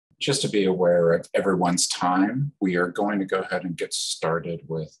Just to be aware of everyone's time, we are going to go ahead and get started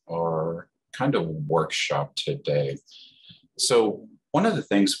with our kind of workshop today. So one of the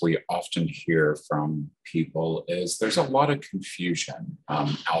things we often hear from people is there's a lot of confusion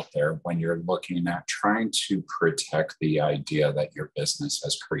out there when you're looking at trying to protect the idea that your business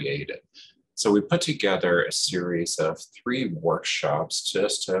has created. So we put together a series of 3 workshops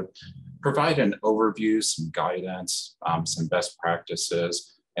just to provide an overview, some guidance, some best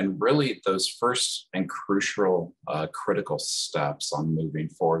practices, and really those first and crucial critical steps on moving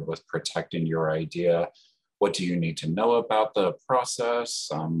forward with protecting your idea. What do you need to know about the process?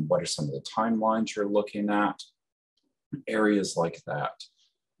 What are some of the timelines you're looking at? Areas like that.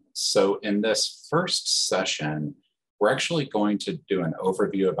 So in this first session, we're actually going to do an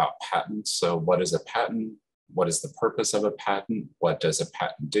overview about patents. So what is a patent? What is the purpose of a patent? What does a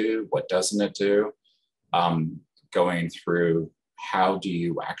patent do? What doesn't it do? Going through how do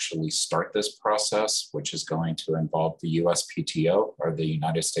you actually start this process, which is going to involve the USPTO, or the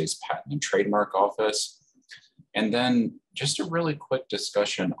United States Patent and Trademark Office. And then just a really quick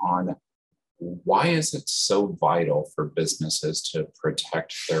discussion on why is it so vital for businesses to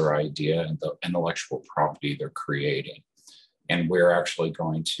protect their idea and the intellectual property they're creating. And we're actually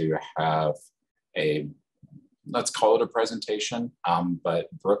going to have let's call it a presentation,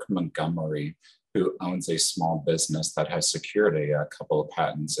 but Brooke Montgomery, who owns a small business that has secured a couple of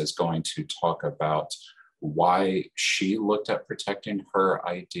patents, is going to talk about why she looked at protecting her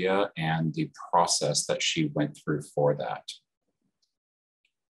idea and the process that she went through for that.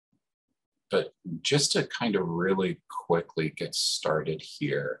 But just to kind of really quickly get started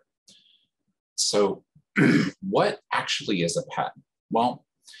here. So what actually is a patent? Well,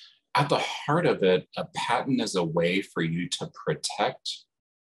 at the heart of it, a patent is a way for you to protect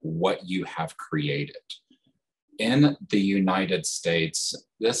what you have created. In the United States,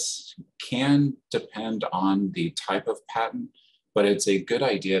 this can depend on the type of patent, but it's a good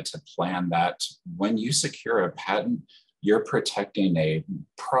idea to plan that when you secure a patent, you're protecting a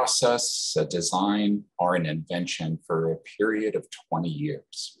process, a design, or an invention for a period of 20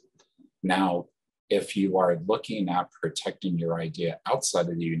 years. Now, if you are looking at protecting your idea outside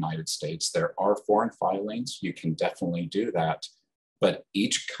of the United States, there are foreign filings. You can definitely do that. But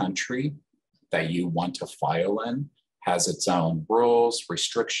each country that you want to file in has its own rules,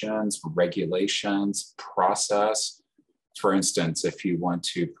 restrictions, regulations, process. For instance, if you want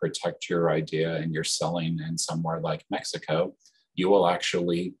to protect your idea and you're selling in somewhere like Mexico, you will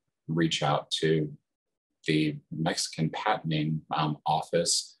actually reach out to the Mexican patenting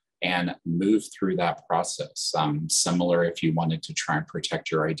office and move through that process. Similar if you wanted to try and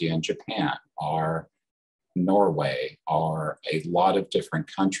protect your idea in Japan or Norway or a lot of different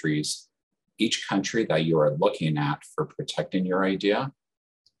countries. Each country that you are looking at for protecting your idea,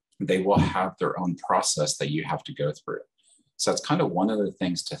 they will have their own process that you have to go through. So that's kind of one of the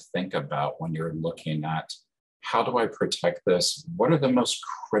things to think about when you're looking at how do I protect this? What are the most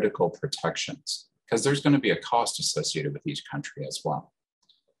critical protections? Because there's going to be a cost associated with each country as well.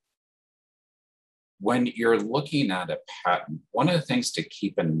 When you're looking at a patent, one of the things to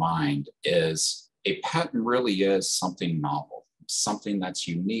keep in mind is a patent really is something novel, something that's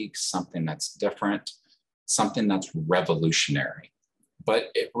unique, something that's different, something that's revolutionary. But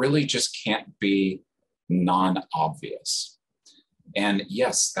it really just can't be non-obvious. And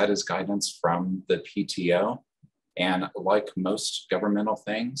yes, that is guidance from the PTO. And like most governmental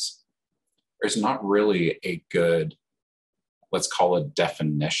things, there's not really a good, let's call it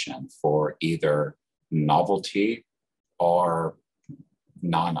definition for either novelty or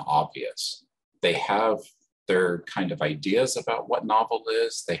non-obvious. They have their kind of ideas about what novel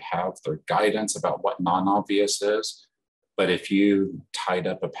is. They have their guidance about what non-obvious is. But if you tied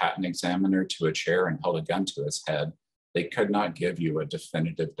up a patent examiner to a chair and held a gun to his head, they could not give you a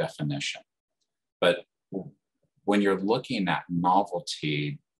definitive definition. But when you're looking at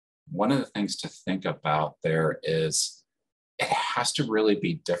novelty, one of the things to think about there is it has to really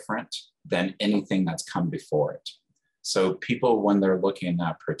be different than anything that's come before it. So people, when they're looking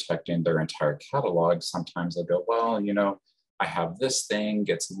at protecting their entire catalog, sometimes they go, well, you know, I have this thing,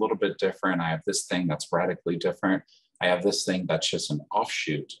 gets a little bit different. I have this thing that's radically different. I have this thing that's just an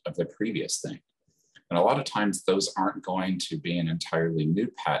offshoot of the previous thing. And a lot of times those aren't going to be an entirely new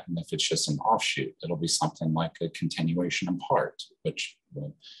patent if it's just an offshoot. It'll be something like a continuation in part, which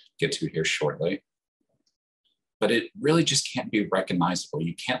we'll get to here shortly. But it really just can't be recognizable.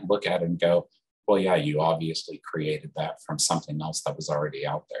 You can't look at it and go, well, yeah, you obviously created that from something else that was already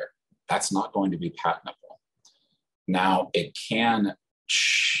out there. That's not going to be patentable. Now, it can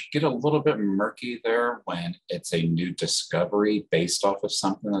get a little bit murky there when it's a new discovery based off of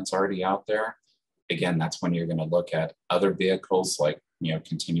something that's already out there. Again, that's when you're going to look at other vehicles like,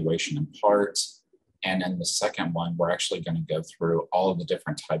 continuation in parts. And in the second one, we're actually going to go through all of the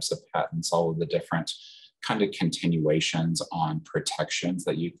different types of patents, all of the different kind of continuations on protections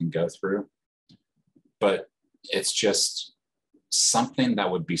that you can go through. But it's just something that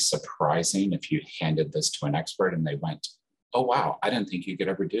would be surprising if you handed this to an expert and they went, oh, wow, I didn't think you could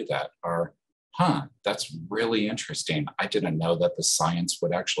ever do that. Or, that's really interesting. I didn't know that the science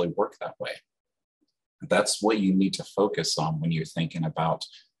would actually work that way. That's what you need to focus on when you're thinking about,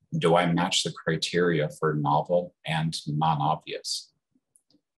 do I match the criteria for novel and non-obvious?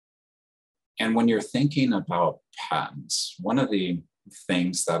 And when you're thinking about patents, one of the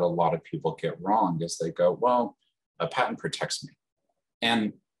things that a lot of people get wrong is they go, well, a patent protects me.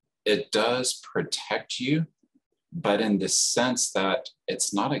 And it does protect you, but in the sense that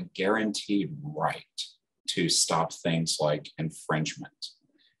it's not a guaranteed right to stop things like infringement.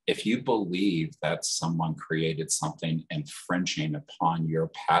 If you believe that someone created something infringing upon your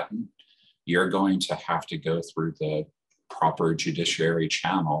patent, you're going to have to go through the proper judiciary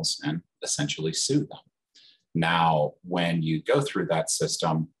channels and essentially sue them. Now, when you go through that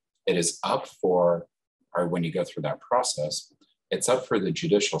system, it is up for, or when you go through that process, it's up for the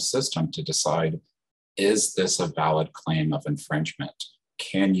judicial system to decide, is this a valid claim of infringement?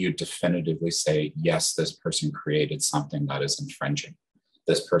 Can you definitively say, yes, this person created something that is infringing?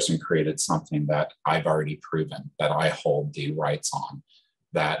 This person created something that I've already proven that I hold the rights on,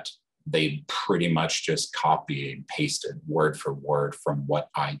 that they pretty much just copied and pasted word for word from what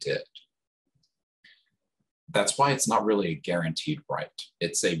I did. That's why it's not really a guaranteed right.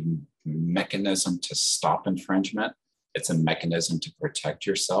 It's a mechanism to stop infringement. It's a mechanism to protect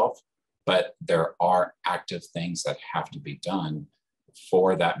yourself, but there are active things that have to be done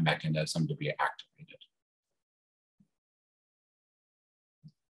for that mechanism to be activated.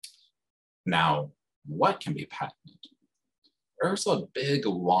 Now, what can be patented? There's a big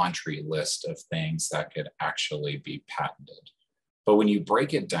laundry list of things that could actually be patented. But when you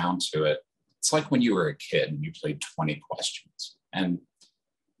break it down to it, it's like when you were a kid and you played 20 questions. And,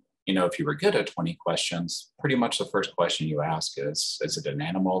 if you were good at 20 questions, pretty much the first question you ask is it an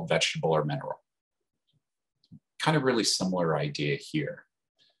animal, vegetable, or mineral? Kind of really similar idea here.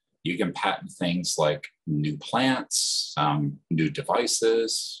 You can patent things like new plants, new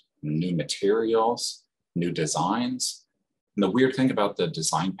devices, new materials, new designs. And the weird thing about the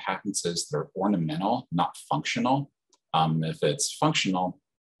design patents is they're ornamental, not functional. If it's functional,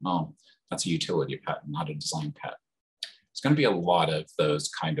 well, that's a utility patent, not a design patent. There's going to be a lot of those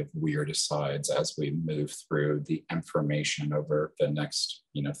kind of weird asides as we move through the information over the next,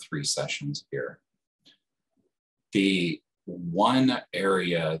 3 sessions here. The one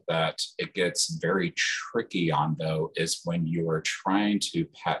area that it gets very tricky on, though, is when you are trying to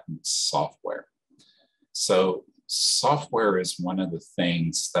patent software. So software is one of the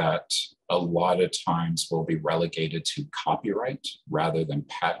things that a lot of times will be relegated to copyright rather than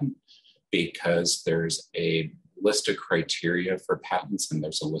patent, because there's a list of criteria for patents and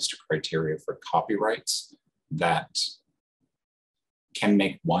there's a list of criteria for copyrights that can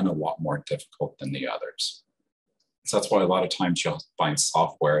make one a lot more difficult than the others. So that's why a lot of times you'll find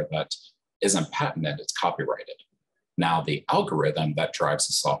software that isn't patented, it's copyrighted. Now, the algorithm that drives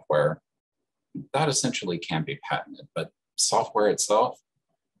the software, that essentially can be patented, but software itself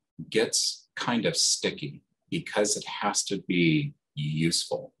gets kind of sticky because it has to be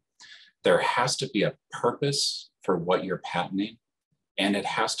useful. There has to be a purpose for what you're patenting, and it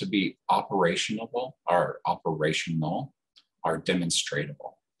has to be operational or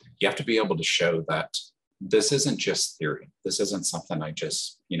demonstratable. You have to be able to show that this isn't just theory. This isn't something I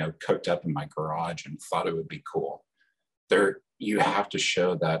just, cooked up in my garage and thought it would be cool. You have to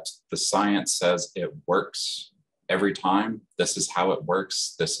show that the science says it works every time. This is how it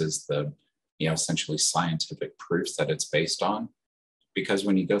works. This is the, essentially scientific proofs that it's based on. Because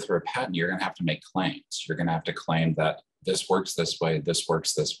when you go through a patent, you're going to have to make claims. You're going to have to claim that this works this way, this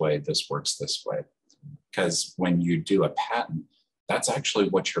works this way, this works this way. Because when you do a patent, that's actually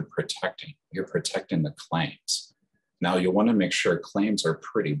what you're protecting. You're protecting the claims. Now, you'll want to make sure claims are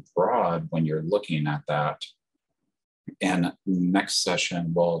pretty broad when you're looking at that. And next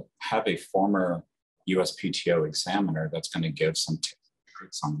session, we'll have a former USPTO examiner that's going to give some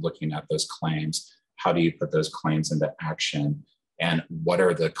tips on looking at those claims. How do you put those claims into action? And what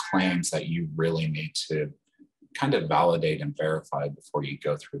are the claims that you really need to kind of validate and verify before you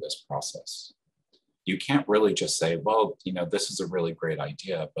go through this process? You can't really just say, well, this is a really great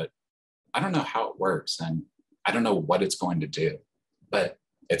idea, but I don't know how it works and I don't know what it's going to do. But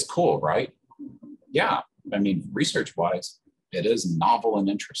it's cool, right? Yeah, I mean, research-wise, it is novel and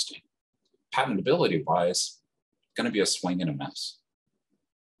interesting. Patentability-wise, going to be a swing and a miss.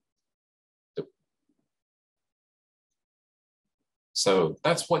 So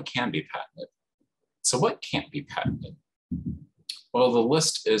that's what can be patented. So what can't be patented? Well, the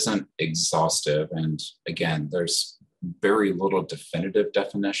list isn't exhaustive. And again, there's very little definitive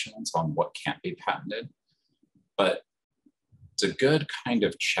definitions on what can't be patented, but it's a good kind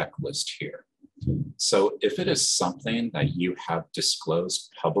of checklist here. So if it is something that you have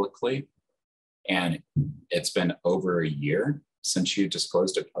disclosed publicly and it's been over a year since you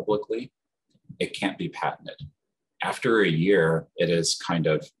disclosed it publicly, it can't be patented. After a year, it is kind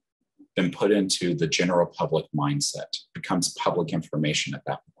of been put into the general public mindset, becomes public information at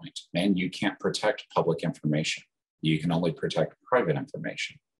that point. And you can't protect public information. You can only protect private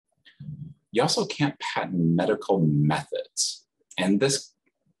information. You also can't patent medical methods. And this,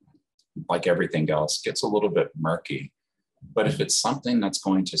 like everything else, gets a little bit murky. But if it's something that's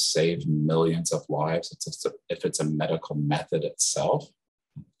going to save millions of lives, if it's a medical method itself,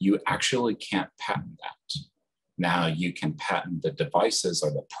 you actually can't patent that. Now you can patent the devices or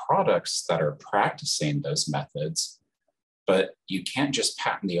the products that are practicing those methods, but you can't just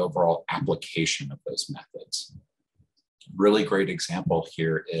patent the overall application of those methods. Really great example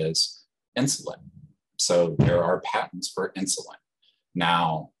here is insulin. So there are patents for insulin.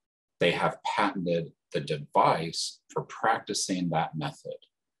 Now they have patented the device for practicing that method,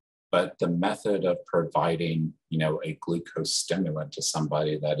 but the method of providing, a glucose stimulant to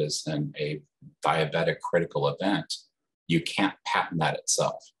somebody that is in a diabetic critical event, you can't patent that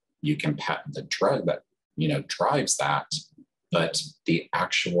itself. You can patent the drug that, drives that, but the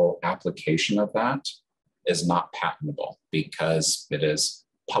actual application of that is not patentable because it is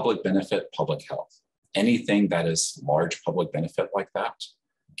public benefit, public health. Anything that is large public benefit like that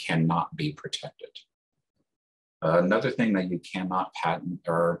cannot be protected. Another thing that you cannot patent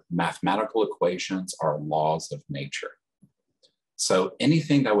are mathematical equations or laws of nature. So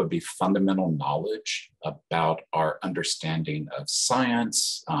anything that would be fundamental knowledge about our understanding of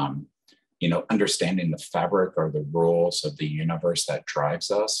science, understanding the fabric or the rules of the universe that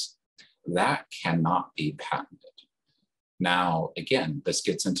drives us, that cannot be patented. Now, again, this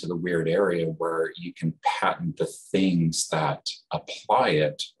gets into the weird area where you can patent the things that apply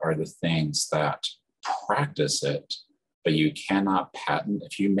it or the things that practice it, but you cannot patent.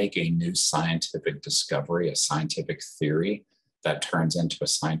 If you make a new scientific discovery, a scientific theory that turns into a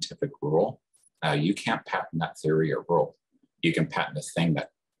scientific rule, you can't patent that theory or rule. You can patent the thing that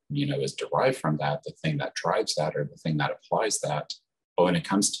is derived from that, the thing that drives that, or the thing that applies that. But when it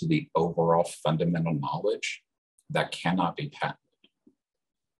comes to the overall fundamental knowledge, that cannot be patented.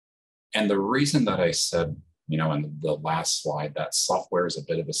 And the reason that I said, in the last slide, that software is a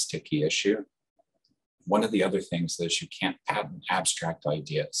bit of a sticky issue. One of the other things is you can't patent abstract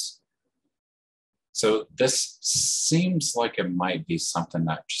ideas. So this seems like it might be something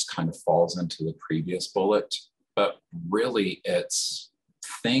that just kind of falls into the previous bullet, but really it's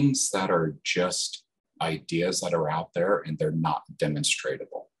things that are just ideas that are out there and they're not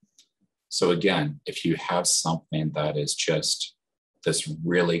demonstratable. So again, if you have something that is just this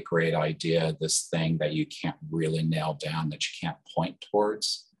really great idea, this thing that you can't really nail down, that you can't point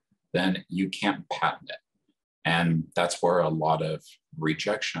towards, then you can't patent it. And that's where a lot of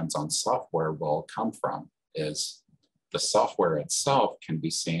rejections on software will come from, is the software itself can be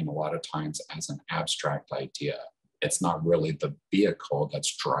seen a lot of times as an abstract idea. It's not really the vehicle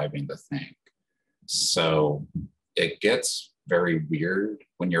that's driving the thing. So it gets very weird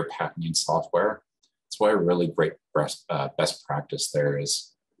when you're patenting software. That's why a really great best practice there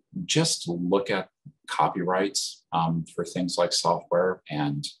is just look at copyrights for things like software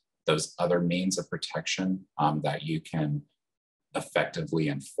and those other means of protection that you can effectively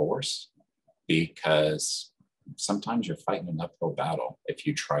enforce, because sometimes you're fighting an uphill battle if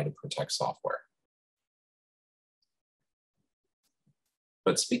you try to protect software.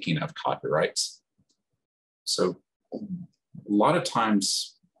 But speaking of copyrights, so a lot of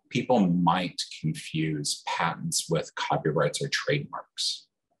times people might confuse patents with copyrights or trademarks,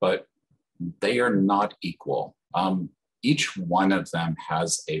 but they are not equal. Each one of them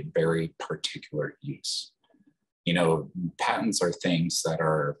has a very particular use. Patents are things that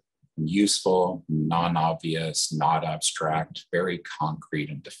are useful, non-obvious, not abstract, very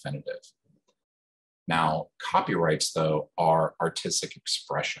concrete and definitive. Now, copyrights, though, are artistic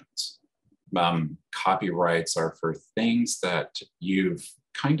expressions. Copyrights are for things that you've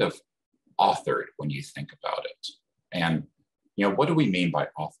kind of authored when you think about it. And, what do we mean by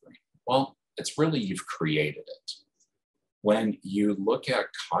authoring? Well, it's really you've created it. When you look at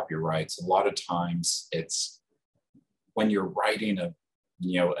copyrights, a lot of times it's when you're writing a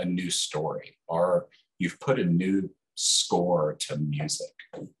new story, or you've put a new score to music,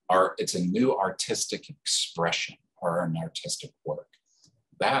 or it's a new artistic expression or an artistic work.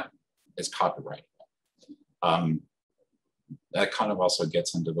 That is copyrightable. That kind of also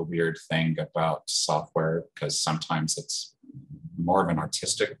gets into the weird thing about software, because sometimes it's more of an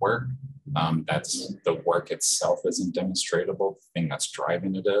artistic work. That's the work itself isn't demonstratable. The thing that's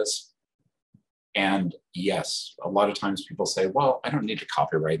driving it is. And yes, a lot of times people say, well, I don't need to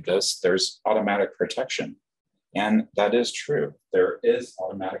copyright this. There's automatic protection. And that is true. There is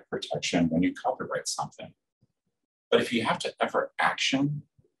automatic protection when you copyright something. But if you have to ever action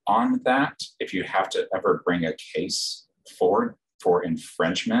on that, if you have to ever bring a case forward for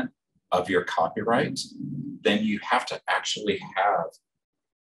infringement of your copyright, then you have to actually have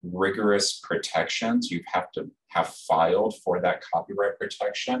rigorous protections. You have to have filed for that copyright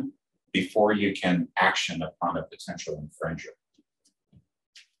protection before you can action upon a potential infringer.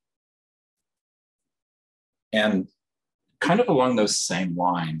 And kind of along those same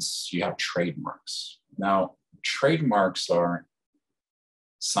lines, you have trademarks. Now, trademarks are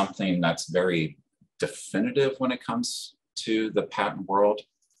something that's very definitive when it comes to the patent world.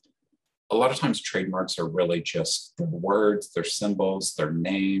 A lot of times trademarks are really just their words, their symbols, their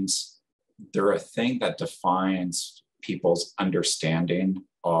names. They're a thing that defines people's understanding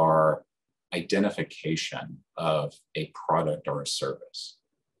or identification of a product or a service.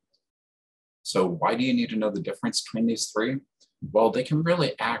 So why do you need to know the difference between these three? Well, they can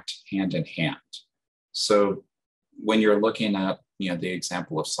really act hand in hand. So when you're looking at the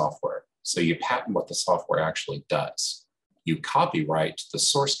example of software, so you patent what the software actually does. You copyright the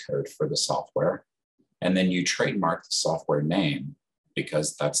source code for the software, and then you trademark the software name,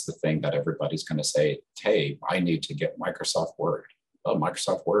 because that's the thing that everybody's going to say, hey, I need to get Microsoft Word. Well,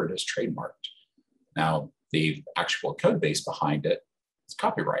 Microsoft Word is trademarked. Now, the actual code base behind it is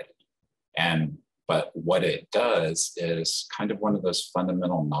copyrighted. But what it does is kind of one of those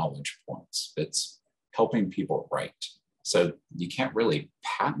fundamental knowledge points. It's helping people write. So you can't really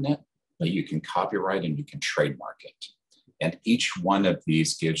patent it, but you can copyright and you can trademark it. And each one of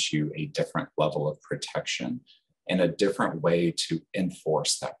these gives you a different level of protection and a different way to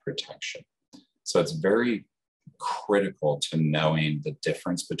enforce that protection. So it's very critical to knowing the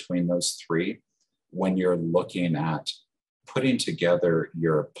difference between those three when you're looking at putting together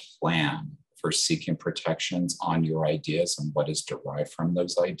your plan for seeking protections on your ideas and what is derived from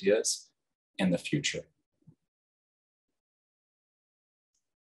those ideas in the future.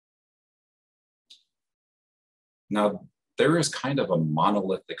 Now, there is kind of a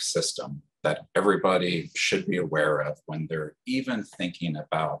monolithic system that everybody should be aware of when they're even thinking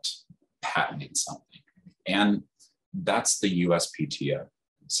about patenting something, and that's the USPTO.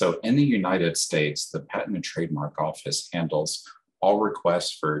 So in the United States, the Patent and Trademark Office handles all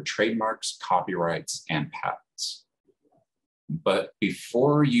requests for trademarks, copyrights, and patents. But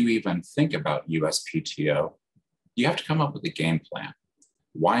before you even think about USPTO, you have to come up with a game plan.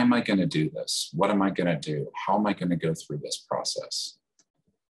 Why am I going to do this? What am I going to do? How am I going to go through this process?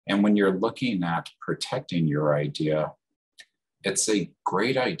 And when you're looking at protecting your idea, it's a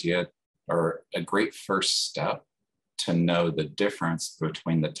great idea or a great first step to know the difference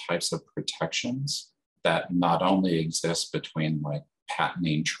between the types of protections that not only exist between like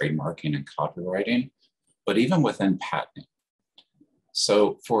patenting, trademarking, and copywriting, but even within patenting.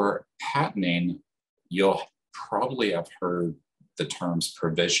 So for patenting, you'll probably have heard the terms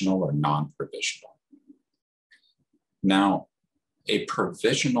provisional or non-provisional. Now, a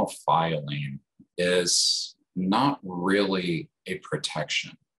provisional filing is not really a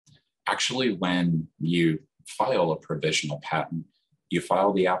protection. Actually, when you file a provisional patent, you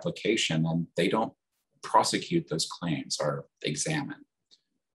file the application and they don't prosecute those claims or examine.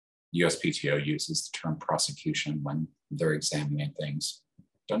 USPTO uses the term prosecution when they're examining things.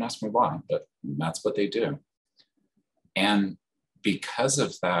 Don't ask me why, but that's what they do. And because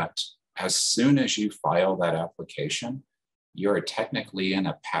of that, as soon as you file that application, you're technically in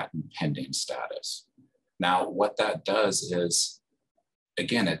a patent pending status. Now, what that does is,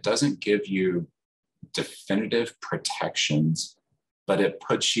 again, it doesn't give you definitive protections, but it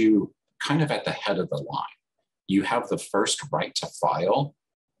puts you kind of at the head of the line. You have the first right to file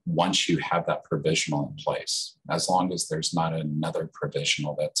once you have that provisional in place, as long as there's not another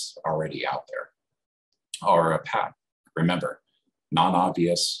provisional that's already out there or a patent. Remember,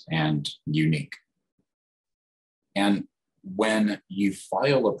 non-obvious and unique. And when you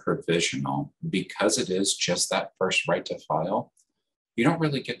file a provisional, because it is just that first right to file, you don't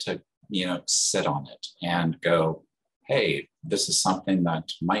really get to sit on it and go, hey, this is something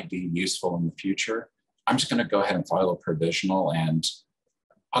that might be useful in the future. I'm just going to go ahead and file a provisional, and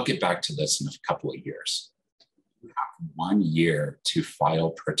I'll get back to this in a couple of years. You have 1 year to file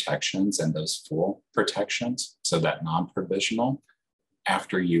protections and those full protections, so that non-provisional,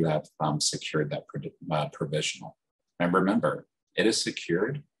 after you have secured that provisional. And remember, it is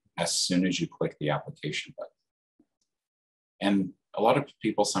secured as soon as you click the application button. And a lot of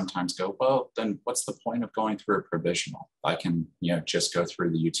people sometimes go, well, then what's the point of going through a provisional? I can, just go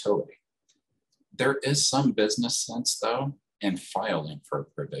through the utility. There is some business sense, though, in filing for a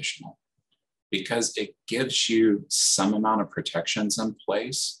provisional, because it gives you some amount of protections in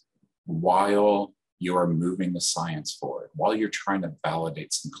place while you're moving the science forward, while you're trying to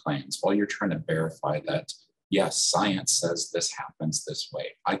validate some claims, while you're trying to verify that, yes, science says this happens this way.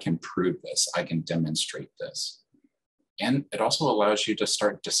 I can prove this. I can demonstrate this. And it also allows you to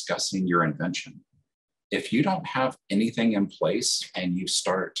start discussing your invention. If you don't have anything in place and you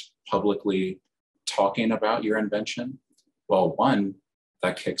start publicly talking about your invention, well, one,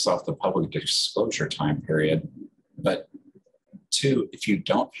 that kicks off the public disclosure time period. But two, if you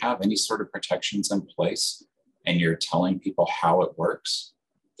don't have any sort of protections in place and you're telling people how it works,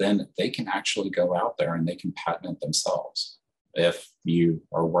 then they can actually go out there and they can patent it themselves. If you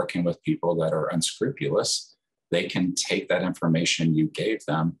are working with people that are unscrupulous, they can take that information you gave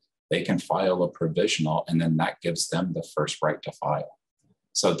them, they can file a provisional, and then that gives them the first right to file.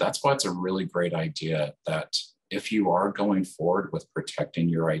 So that's why it's a really great idea that if you are going forward with protecting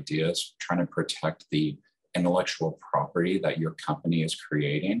your ideas, trying to protect the intellectual property that your company is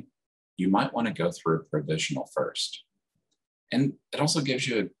creating, you might want to go through a provisional first. And it also gives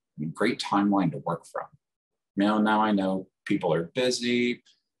you a great timeline to work from. Now I know people are busy,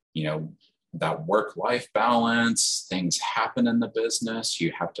 that work-life balance, things happen in the business,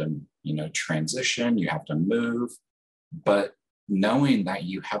 you have to, transition, you have to move, but knowing that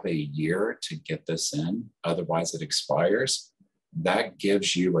you have a year to get this in, otherwise it expires, that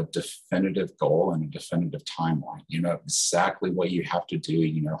gives you a definitive goal and a definitive timeline. You know exactly what you have to do,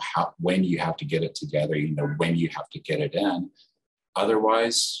 when you have to get it together, when you have to get it in.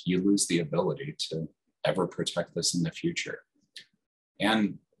 Otherwise, you lose the ability to ever protect this in the future.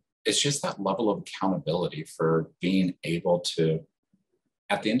 And it's just that level of accountability for being able to,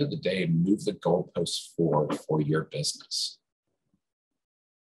 at the end of the day, move the goalposts forward for your business.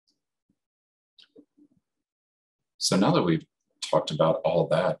 So now that we've talked about all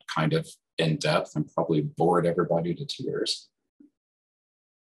that kind of in depth and probably bored everybody to tears,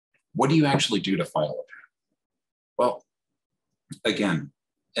 what do you actually do to file a patent? Well, again,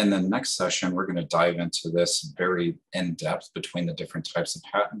 in the next session, we're going to dive into this very in depth between the different types of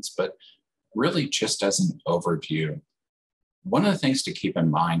patents, but really just as an overview, one of the things to keep in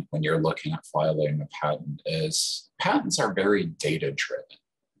mind when you're looking at filing a patent is patents are very data driven.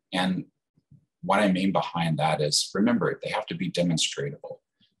 And what I mean behind that is, remember, they have to be demonstratable.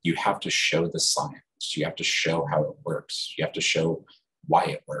 You have to show the science. You have to show how it works. You have to show why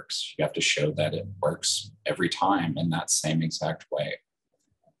it works. You have to show that it works every time in that same exact way.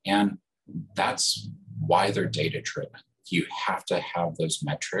 And that's why they're data driven. You have to have those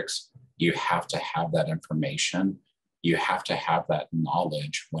metrics. You have to have that information. You have to have that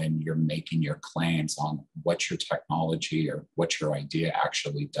knowledge when you're making your claims on what your technology or what your idea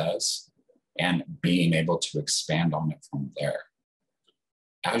actually does, and being able to expand on it from there.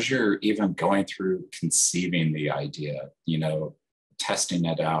 As you're even going through conceiving the idea, testing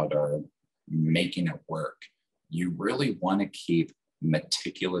it out or making it work, you really want to keep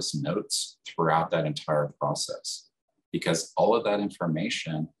meticulous notes throughout that entire process, because all of that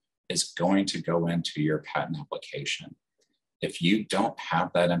information is going to go into your patent application. If you don't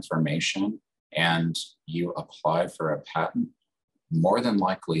have that information and you apply for a patent, more than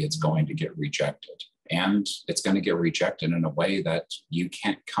likely it's going to get rejected. And it's going to get rejected in a way that you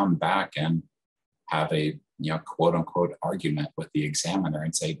can't come back and have a quote unquote argument with the examiner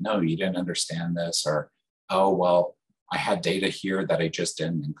and say, no, you didn't understand this, or, oh, well, I had data here that I just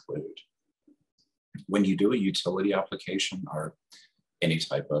didn't include. When you do a utility application or any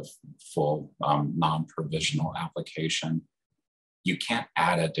type of full non-provisional application, you can't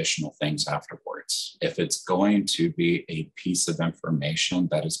add additional things afterwards. If it's going to be a piece of information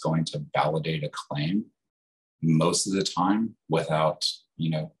that is going to validate a claim, most of the time without,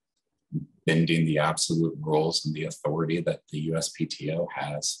 bending the absolute rules and the authority that the USPTO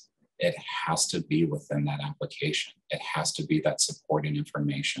has, it has to be within that application. It has to be that supporting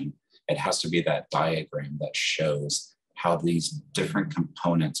information. It has to be that diagram that shows how these different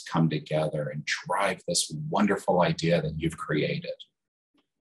components come together and drive this wonderful idea that you've created.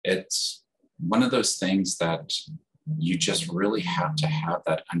 It's one of those things that You just really have to have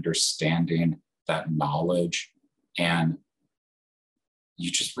that understanding, that knowledge, and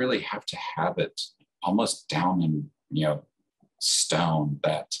you just really have to have it almost down in, stone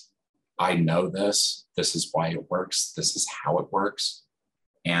that I know this is why it works, this is how it works,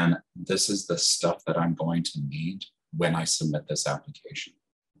 and this is the stuff that I'm going to need when I submit this application.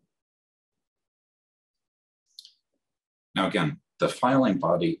 Now, again, the filing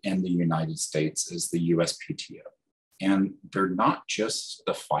body in the United States is the USPTO. And they're not just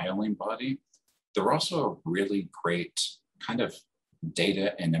the filing body, they're also a really great kind of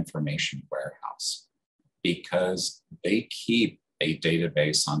data and information warehouse because they keep a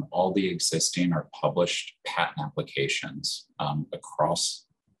database on all the existing or published patent applications across,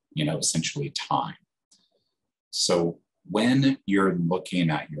 essentially time. So when you're looking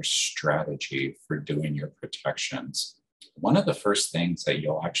at your strategy for doing your protections, one of the first things that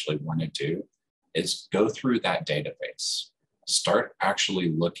you'll actually want to do is go through that database, start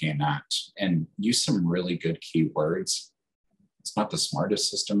actually looking at and use some really good keywords. It's not the smartest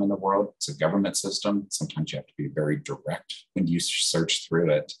system in the world. It's a government system. Sometimes you have to be very direct when you search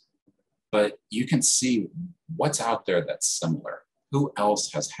through it, but you can see what's out there that's similar. Who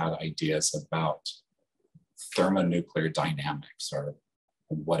else has had ideas about thermonuclear dynamics or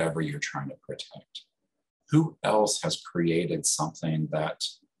whatever you're trying to protect? Who else has created something that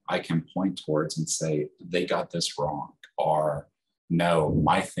I can point towards and say, they got this wrong, or no,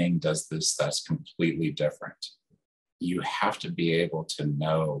 my thing does this, that's completely different. You have to be able to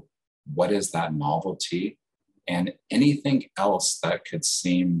know what is that novelty and anything else that could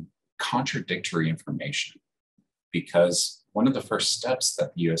seem contradictory information. Because one of the first steps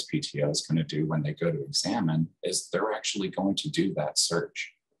that the USPTO is going to do when they go to examine is they're actually going to do that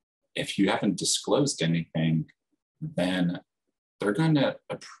search. If you haven't disclosed anything, then they're going to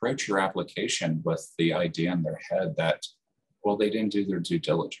approach your application with the idea in their head that, well, they didn't do their due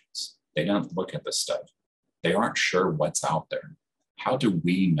diligence. They didn't look at the stuff. They aren't sure what's out there. How do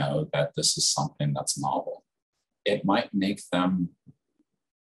we know that this is something that's novel? It might make them,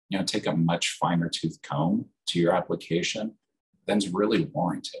 take a much finer tooth comb to your application than's really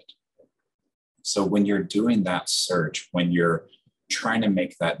warranted. So when you're doing that search, when you're trying to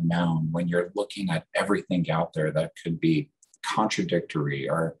make that known, when you're looking at everything out there that could be contradictory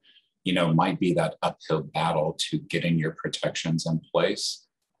or, might be that uphill battle to getting your protections in place,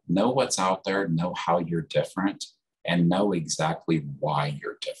 know what's out there, know how you're different, and know exactly why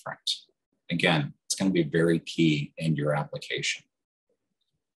you're different. Again, it's going to be very key in your application.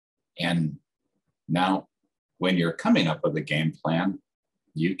 And now, when you're coming up with a game plan,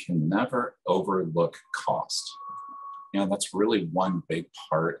 you can never overlook cost. That's really one big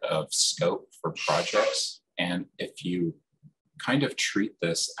part of scope for projects. And if you kind of treat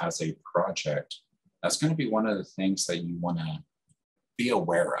this as a project, that's going to be one of the things that you want to be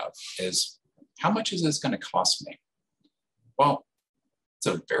aware of is how much is this going to cost me? Well, it's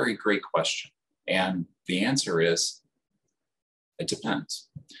a very great question. And the answer is, it depends.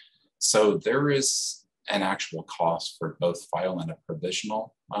 So there is an actual cost for both filing a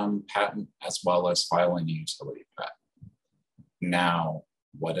provisional patent as well as filing a utility patent. Now,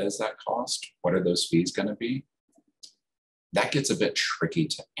 what is that cost? What are those fees going to be? That gets a bit tricky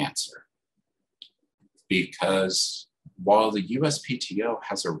to answer because while the USPTO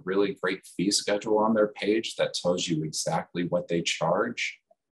has a really great fee schedule on their page that tells you exactly what they charge,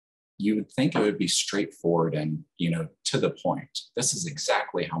 you would think it would be straightforward and, to the point. This is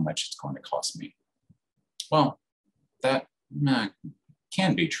exactly how much it's going to cost me. Well, that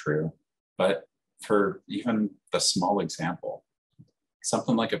can be true, but for even the small example,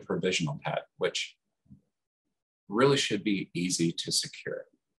 something like a provisional patent, which really should be easy to secure.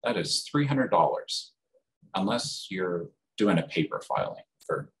 That is $300, unless you're doing a paper filing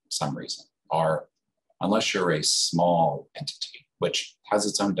for some reason, or unless you're a small entity, which has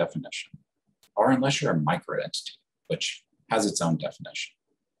its own definition, or unless you're a micro entity, which has its own definition.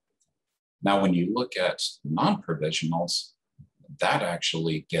 Now, when you look at non-provisionals, that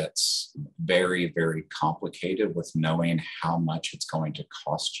actually gets very, very complicated with knowing how much it's going to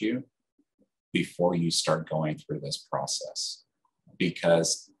cost you before you start going through this process.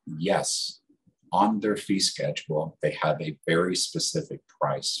 Because yes, on their fee schedule, they have a very specific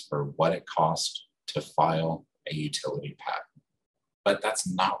price for what it costs to file a utility patent. But that's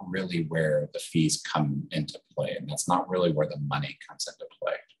not really where the fees come into play. And that's not really where the money comes into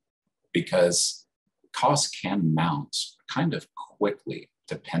play. Because costs can mount kind of quickly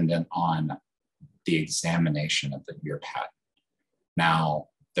dependent on the examination of your patent. Now,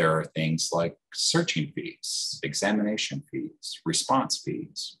 There are things like searching fees, examination fees, response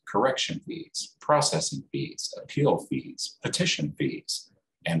fees, correction fees, processing fees, appeal fees, petition fees,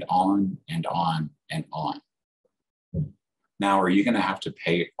 and on and on and on. Now, are you going to have to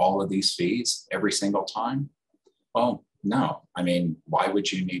pay all of these fees every single time? Well, no. I mean, why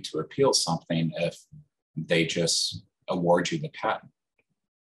would you need to appeal something if they just award you the patent?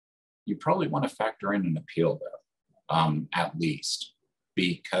 You probably want to factor in an appeal, though, at least,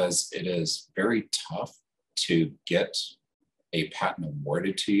 because it is very tough to get a patent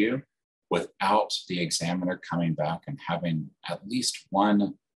awarded to you without the examiner coming back and having at least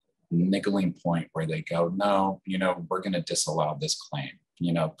one niggling point where they go, no, we're going to disallow this claim.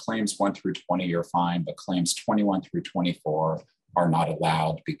 Claims 1 through 20 are fine, but claims 21 through 24 are not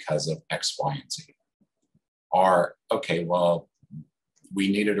allowed because of X, Y, and Z. Or, okay, well, we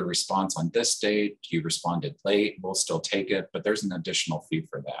needed a response on this date. You responded late. We'll still take it, but there's an additional fee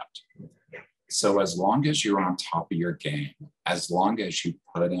for that. So as long as you're on top of your game, as long as you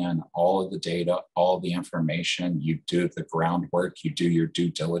put in all of the data, all the information, you do the groundwork, you do your due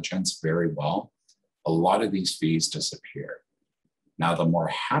diligence very well, a lot of these fees disappear. Now, the more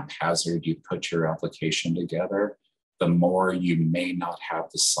haphazard you put your application together, the more you may not have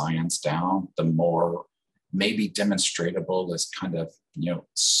the science down, the more maybe demonstratable is kind of,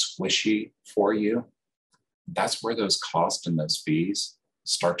 squishy for you. That's where those costs and those fees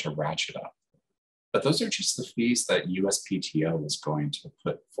start to ratchet up. But those are just the fees that USPTO is going to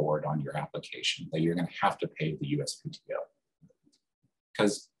put forward on your application, that you're going to have to pay the USPTO.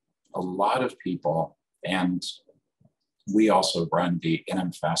 Because a lot of people, and we also run the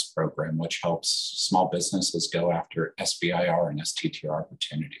NMFAST program, which helps small businesses go after SBIR and STTR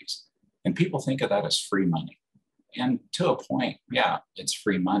opportunities. And people think of that as free money. And to a point, yeah, it's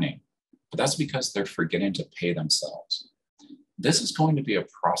free money, but that's because they're forgetting to pay themselves. This is going to be a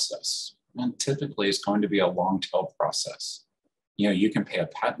process, and typically it's going to be a long tail process. You can pay a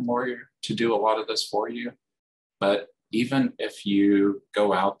patent lawyer to do a lot of this for you, but even if you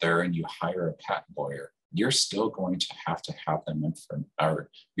go out there and you hire a patent lawyer, you're still going to have them, or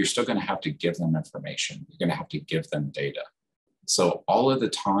you're still going to have to give them information. You're going to have to give them data. So all of the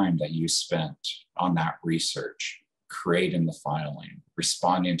time that you spent on that research, creating the filing,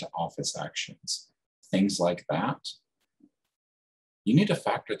 responding to office actions, things like that, you need to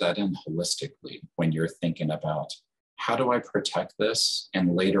factor that in holistically when you're thinking about, how do I protect this?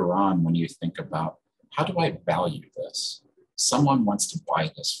 And later on, when you think about, how do I value this? Someone wants to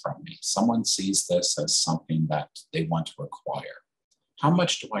buy this from me. Someone sees this as something that they want to acquire. How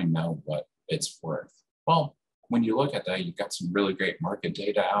much do I know what it's worth? Well, when you look at that, you've got some really great market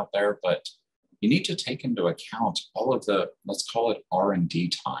data out there, but you need to take into account all of the, let's call it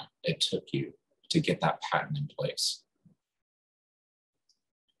R&D time it took you to get that patent in place.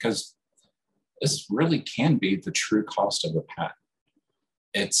 Because this really can be the true cost of a patent.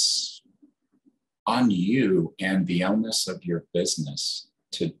 It's on you and the onus of your business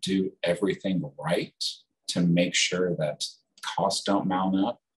to do everything right to make sure that costs don't mount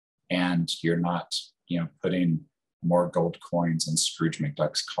up and you're not, putting more gold coins in Scrooge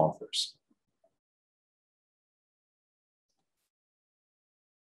McDuck's coffers.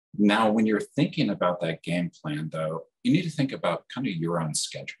 Now, when you're thinking about that game plan, though, you need to think about kind of your own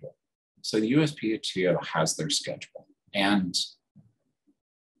schedule. So the USPTO has their schedule, and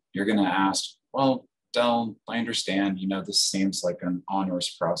you're going to ask, well, Del, I understand, this seems like an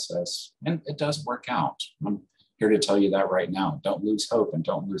onerous process, and it does work out. I'm here to tell you that right now. Don't lose hope and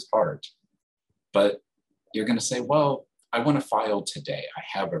don't lose heart. But you're going to say, well, I want to file today. I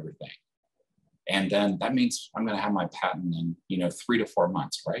have everything. And then that means I'm going to have my patent in, 3 to 4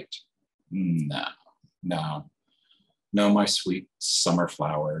 months, right? No, my sweet summer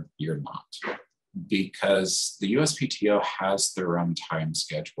flower, you're not. Because the USPTO has their own time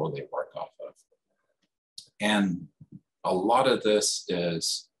schedule they work off of. And a lot of this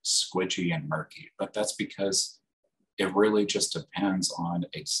is squidgy and murky, but that's because it really just depends on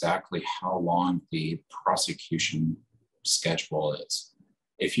exactly how long the prosecution schedule is.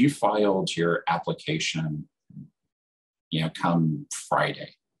 If you filed your application, come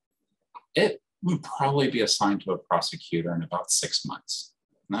Friday, it would probably be assigned to a prosecutor in about 6 months.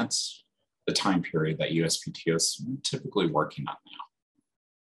 And that's the time period that USPTO is typically working on now.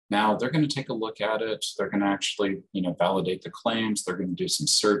 Now, they're going to take a look at it. They're going to actually, validate the claims. They're going to do some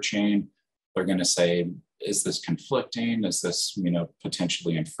searching. They're going to say, is this conflicting? Is this,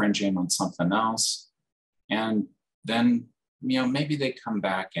 potentially infringing on something else? And then, maybe they come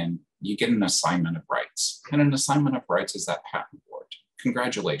back and you get an assignment of rights. And an assignment of rights is that patent board.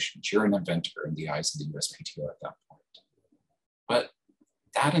 Congratulations, you're an inventor in the eyes of the USPTO at that point. But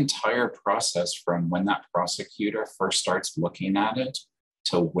that entire process from when that prosecutor first starts looking at it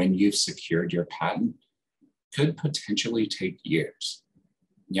to when you've secured your patent could potentially take years.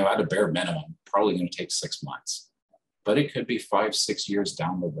 At a bare minimum, probably going to take 6 months, but it could be 5, 6 years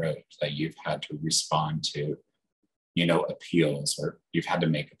down the road that you've had to respond to, appeals, or you've had to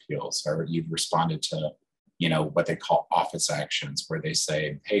make appeals, or you've responded to, what they call office actions, where they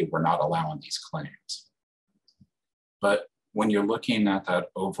say, hey, we're not allowing these claims. But when you're looking at that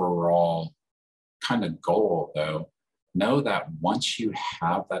overall kind of goal, though, know that once you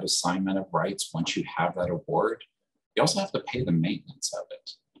have that assignment of rights, once you have that award, you also have to pay the maintenance of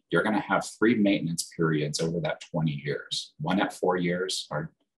it. You're going to have 3 maintenance periods over that 20 years, one at 4 years,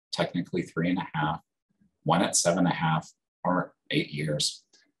 or technically 3.5, one at 7.5, or 8 years,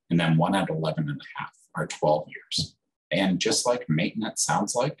 and then one at 11.5, or 12 years. And just like maintenance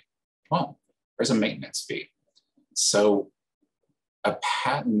sounds like, well, there's a maintenance fee. So a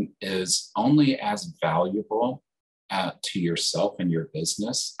patent is only as valuable to yourself and your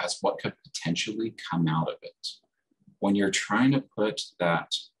business as what could potentially come out of it. When you're trying to put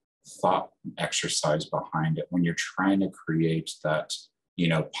that thought exercise behind it, when you're trying to create that,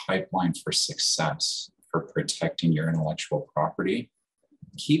 pipeline for success for protecting your intellectual property,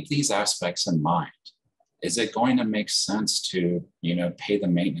 keep these aspects in mind. Is it going to make sense to, pay the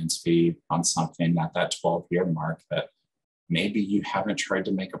maintenance fee on something at that 12-year mark that maybe you haven't tried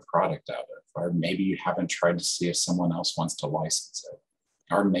to make a product out of, or maybe you haven't tried to see if someone else wants to license it,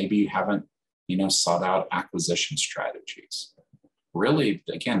 or maybe you haven't, sought out acquisition strategies? Really,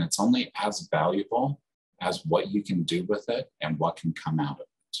 again, it's only as valuable as what you can do with it and what can come out of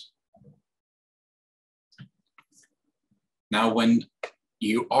it. Now, when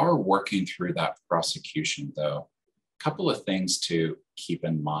you are working through that prosecution, though, a couple of things to keep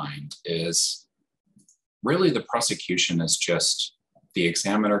in mind is really the prosecution is just the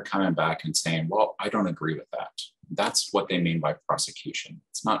examiner coming back and saying, well, I don't agree with that. That's what they mean by prosecution.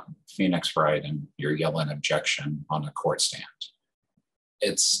 It's not Phoenix Wright and you're yelling objection on a court stand.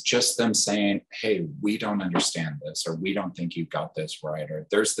 It's just them saying, hey, we don't understand this, or we don't think you got this right, or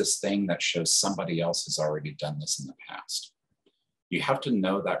there's this thing that shows somebody else has already done this in the past. You have to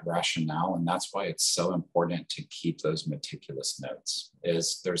know that rationale, and that's why it's so important to keep those meticulous notes.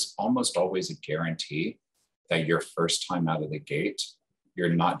 Is there's almost always a guarantee that your first time out of the gate,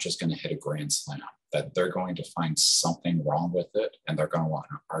 you're not just going to hit a grand slam, that they're going to find something wrong with it, and they're going to want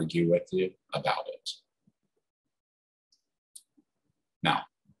to argue with you about it. Now,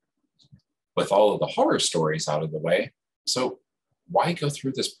 with all of the horror stories out of the way, so why go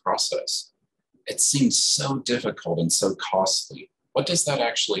through this process? It seems so difficult and so costly. What does that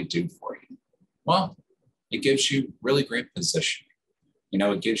actually do for you? Well, it gives you really great positioning.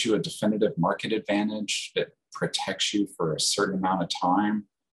 It gives you a definitive market advantage that protects you for a certain amount of time.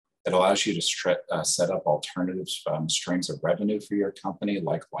 It allows you to set up alternative streams of revenue for your company,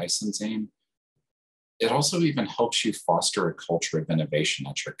 like licensing. It also even helps you foster a culture of innovation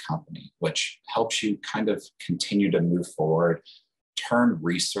at your company, which helps you kind of continue to move forward, turn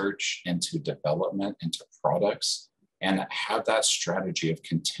research into development, into products, and have that strategy of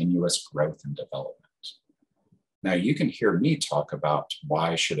continuous growth and development. Now, you can hear me talk about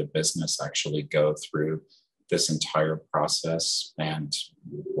why should a business actually go through this entire process and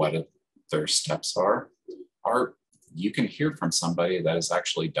what their steps are, or you can hear from somebody that has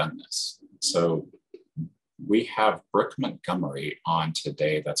actually done this. So we have Brooke Montgomery on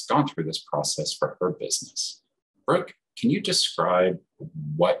today that's gone through this process for her business. Brooke, can you describe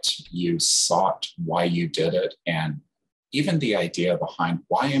what you sought, why you did it, and even the idea behind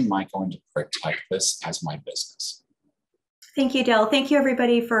why am I going to protect this as my business? Thank you, Dale. Thank you,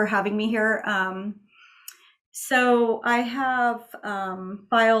 everybody, for having me here. So I have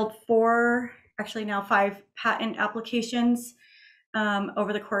filed 5 patent applications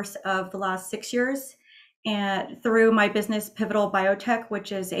over the course of the last 6 years, and through my business, Pivotal Biotech,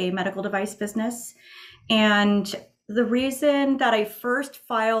 which is a medical device business. And the reason that I first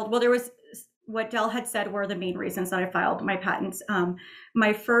filed, well, there was what Dell had said were the main reasons that I filed my patents.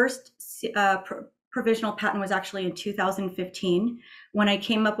 My first provisional patent was actually in 2015, when I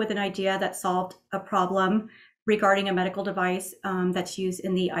came up with an idea that solved a problem regarding a medical device that's used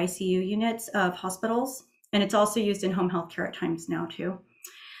in the ICU units of hospitals. And it's also used in home healthcare at times now too.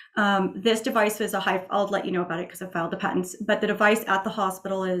 This device was I'll let you know about it because I filed the patents, but the device at the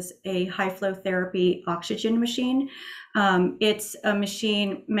hospital is a high flow therapy oxygen machine. It's a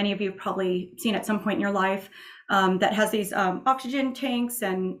machine many of you have probably seen at some point in your life that has these oxygen tanks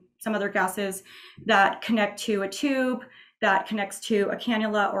and some other gases that connect to a tube that connects to a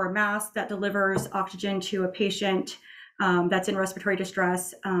cannula or a mask that delivers oxygen to a patient that's in respiratory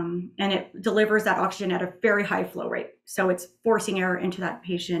distress, and it delivers that oxygen at a very high flow rate. So it's forcing air into that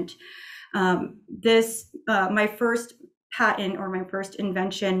patient. My first patent, or my first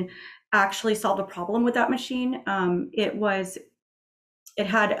invention, actually solved a problem with that machine. It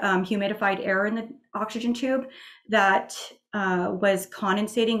had humidified air in the oxygen tube that was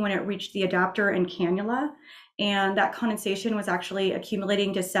condensating when it reached the adapter and cannula. And that condensation was actually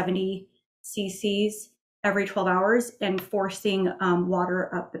accumulating to 70 cc's every 12 hours and forcing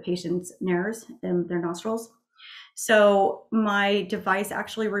water up the patient's nares and their nostrils. So my device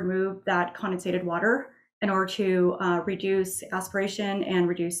actually removed that condensated water in order to reduce aspiration and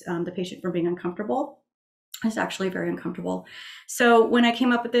reduce the patient from being uncomfortable. It's actually very uncomfortable. So when I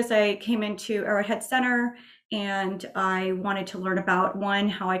came up with this, I came into Arrowhead Center and I wanted to learn about, one,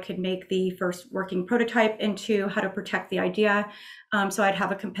 how I could make the first working prototype, and two, how to protect the idea so I'd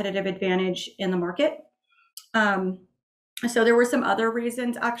have a competitive advantage in the market. So there were some other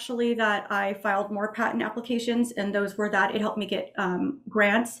reasons actually that I filed more patent applications, and those were that it helped me get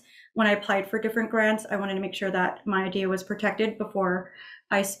grants. When I applied for different grants, I wanted to make sure that my idea was protected before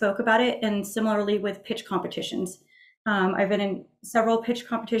I spoke about it. And similarly with pitch competitions. I've been in several pitch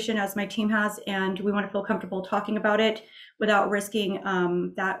competition, as my team has, and we want to feel comfortable talking about it without risking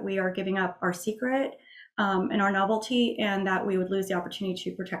that we are giving up our secret and our novelty, and that we would lose the opportunity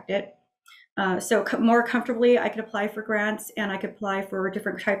to protect it. So more comfortably, I could apply for grants, and I could apply for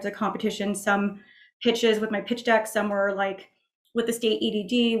different types of competitions. Some pitches with my pitch deck, some were like with the state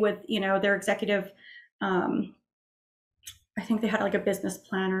EDD, with their executive. I think they had like a business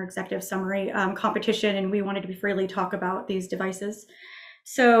plan or executive summary competition, and we wanted to freely talk about these devices.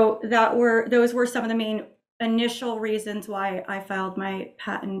 So those were some of the main initial reasons why I filed my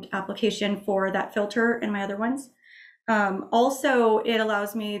patent application for that filter and my other ones. Also, it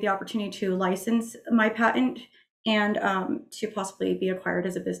allows me the opportunity to license my patent and to possibly be acquired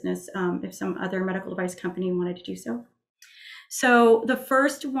as a business if some other medical device company wanted to do so. So the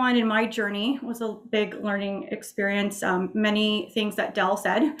first one in my journey was a big learning experience. Many things that Dell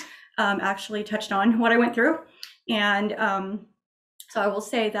said actually touched on what I went through. And so I will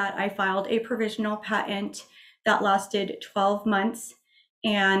say that I filed a provisional patent that lasted 12 months.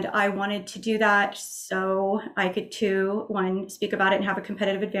 And I wanted to do that so I could, one, speak about it and have a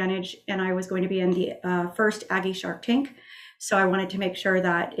competitive advantage. And I was going to be in the first Aggie Shark Tank. So I wanted to make sure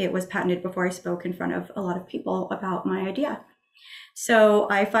that it was patented before I spoke in front of a lot of people about my idea. So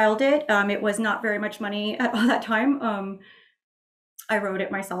I filed it. It was not very much money at all that time. I wrote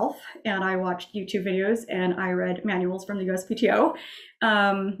it myself, and I watched YouTube videos, and I read manuals from the USPTO.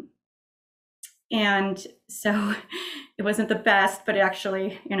 And so it wasn't the best, but it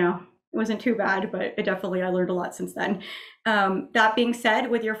actually, it wasn't too bad, but I learned a lot since then. That being said,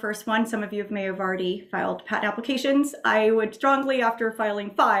 with your first one, some of you may have already filed patent applications. I would strongly, after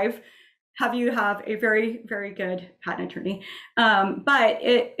filing 5, have you have a very, very good patent attorney. But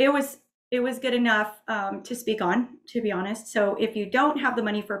it was good enough to speak on, to be honest. So if you don't have the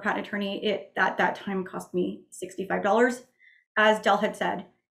money for a patent attorney, it at that time cost me $65. As Dell had said,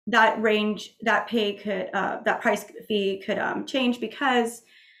 that price fee could change because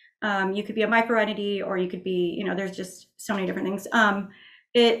you could be a micro entity, or you could be, there's just so many different things.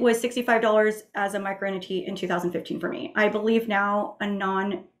 It was $65 as a micro entity in 2015 for me. I believe now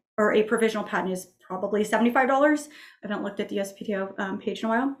a provisional patent is probably $75. I haven't looked at the USPTO page in a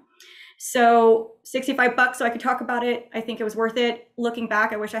while. So $65 so I could talk about it. I think it was worth it. Looking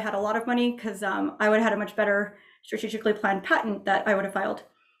back, I wish I had a lot of money, because I would have had a much better strategically planned patent that I would have filed.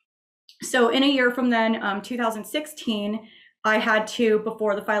 So in a year from then, 2016, I had to,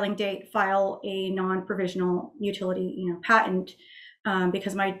 before the filing date, file a non-provisional utility patent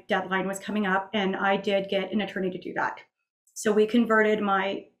because my deadline was coming up, and I did get an attorney to do that. So we converted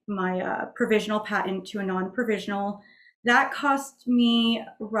my provisional patent to a non-provisional. That cost me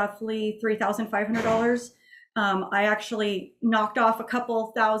roughly $3,500. I actually knocked off a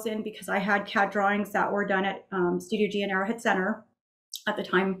couple thousand because I had CAD drawings that were done at Studio G and Arrowhead Center at the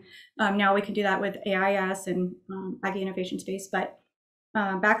time. Now we can do that with AIS and Aggie Innovation Space. But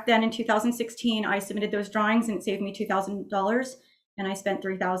back then in 2016, I submitted those drawings, and it saved me $2,000. And I spent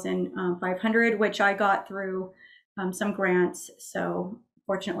 $3,500, which I got through some grants. So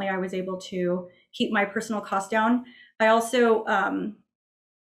fortunately, I was able to keep my personal costs down. I also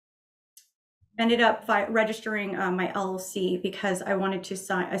ended up registering my LLC because I wanted to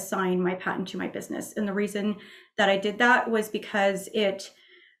assign my patent to my business. And the reason that I did that was because it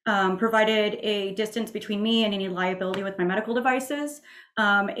provided a distance between me and any liability with my medical devices.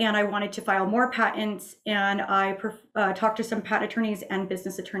 And I wanted to file more patents, and I talked to some patent attorneys and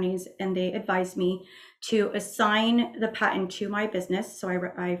business attorneys, and they advised me to assign the patent to my business. So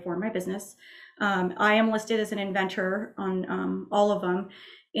I formed my business. I am listed as an inventor on all of them,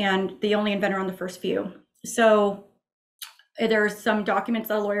 and the only inventor on the first few. So there's some documents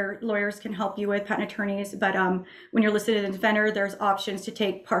that lawyers can help you with, patent attorneys, but when you're listed as an inventor, there's options to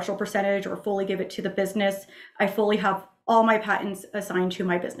take partial percentage or fully give it to the business. I fully have all my patents assigned to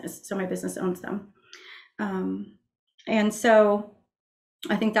my business, so my business owns them. And so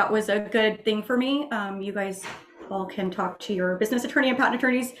I think that was a good thing for me. You guys all can talk to your business attorney and patent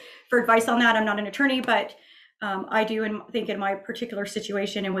attorneys for advice on that. I'm not an attorney, but I do think in my particular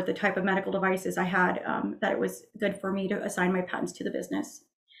situation and with the type of medical devices I had, that it was good for me to assign my patents to the business.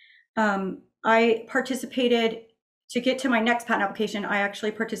 I participated, to get to my next patent application, I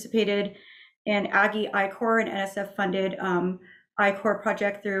actually participated in Aggie I-Corps, an NSF funded I-Corps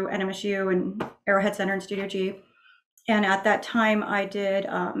project through NMSU and Arrowhead Center and Studio G. And at that time I did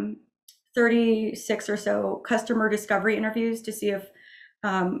 36 or so customer discovery interviews to see if,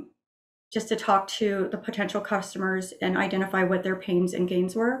 just to talk to the potential customers and identify what their pains and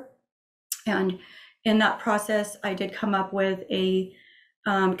gains were. And in that process, I did come up with a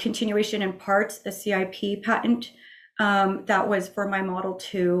continuation in parts, a CIP patent that was for my Model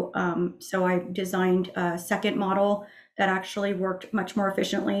 2. So I designed a second model that actually worked much more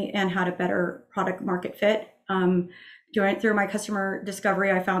efficiently and had a better product market fit. Through my customer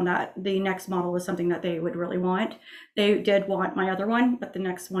discovery, I found that the next model was something that they would really want. They did want my other one, but the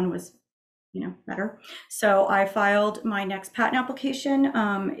next one was, better. So I filed my next patent application.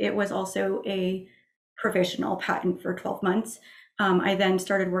 It was also a provisional patent for 12 months. I then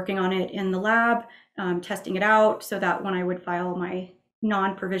started working on it in the lab, testing it out so that when I would file my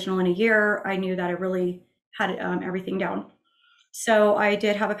non-provisional in a year, I knew that I really had everything down. So I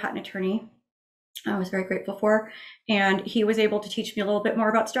did have a patent attorney I was very grateful for, and he was able to teach me a little bit more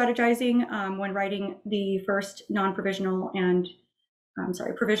about strategizing when writing the first provisional and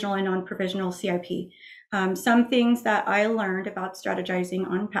non-provisional CIP. Some things that I learned about strategizing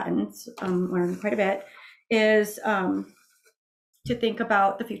on patents, learned quite a bit, is to think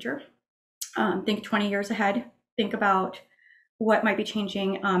about the future, think 20 years ahead, think about what might be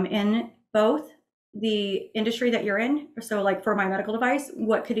changing in both the industry that you're in. So like for my medical device,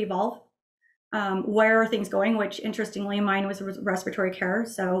 what could evolve? Where are things going? Which interestingly, mine was respiratory care.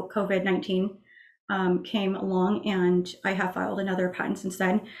 So COVID-19 came along, and I have filed another patent since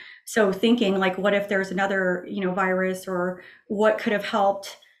then. So thinking like, what if there's another, virus, or what could have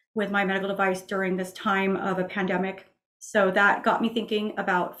helped with my medical device during this time of a pandemic? So that got me thinking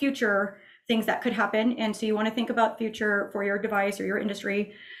about future things that could happen. And so you want to think about future for your device or your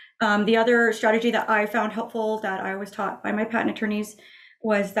industry. The other strategy that I found helpful that I was taught by my patent attorneys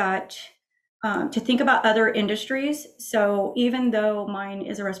was that to think about other industries. So even though mine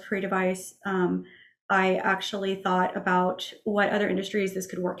is a respiratory device, I actually thought about what other industries this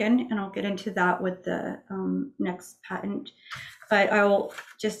could work in, and I'll get into that with the next patent. But I'll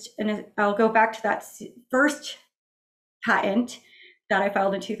go back to that first patent that I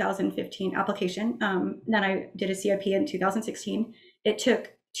filed in 2015 application. Then I did a CIP in 2016. It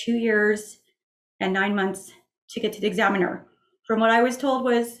took 2 years and 9 months to get to the examiner. From what I was told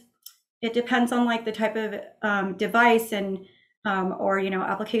was, it depends on like the type of device and or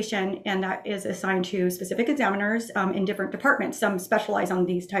application, and that is assigned to specific examiners in different departments. Some specialize on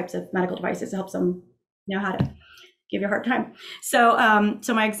these types of medical devices to help them know how to give you a hard time. So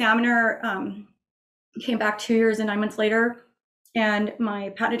so my examiner came back 2 years and 9 months later, and my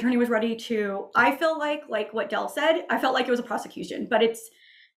patent attorney was ready to, I feel like what Dell said, I felt like it was a prosecution, but it's,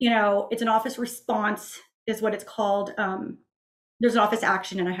 it's an office response is what it's called. There's an office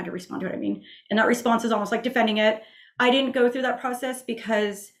action, and I had to respond to it. And that response is almost like defending it. I didn't go through that process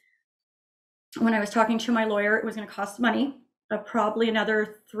because when I was talking to my lawyer, it was going to cost money, probably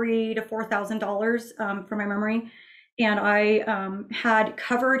another $3,000 to $4,000 from my memory. And I had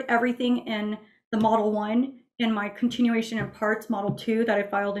covered everything in the Model 1 in my continuation in parts Model 2 that I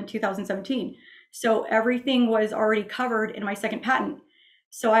filed in 2017. So everything was already covered in my second patent.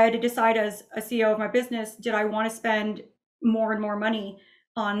 So I had to decide as a CEO of my business, did I want to spend more and more money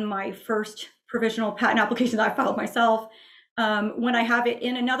on my first provisional patent application that I filed myself when I have it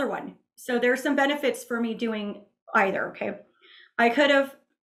in another one? So there's some benefits for me doing either. Okay, I could have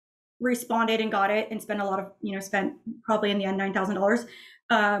responded and got it and spent a lot of, spent probably in the end $9,000.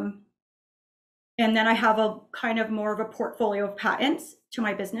 And then I have a kind of more of a portfolio of patents to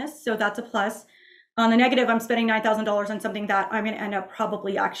my business. So that's a plus. On the negative, I'm spending $9,000 on something that I'm going to end up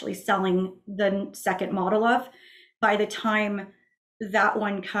probably actually selling the second model of. By the time that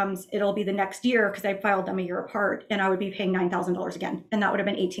one comes, it'll be the next year because I filed them a year apart, and I would be paying $9,000 again, and that would have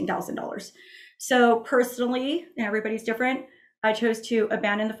been $18,000. So personally, and everybody's different, I chose to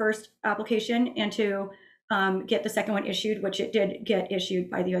abandon the first application and to get the second one issued, which it did get issued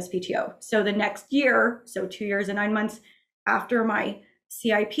by the USPTO. So the next year, so 2 years and 9 months after my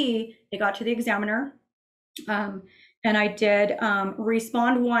CIP, it got to the examiner. And I did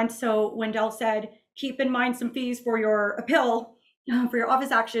respond once. So Wendell said, keep in mind some fees for your appeal, for your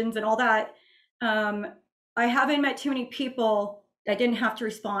office actions and all that. I haven't met too many people that didn't have to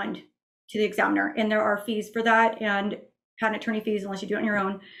respond to the examiner, and there are fees for that, and patent attorney fees unless you do it on your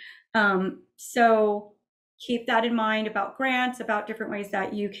own. So keep that in mind about grants, about different ways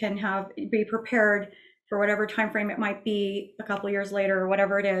that you can be prepared for whatever time frame it might be, a couple years later or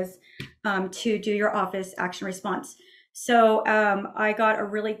whatever it is, to do your office action response. So I got a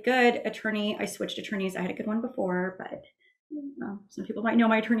really good attorney. I switched attorneys. I had a good one before, but some people might know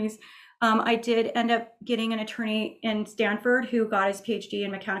my attorneys. I did end up getting an attorney in Stanford who got his PhD in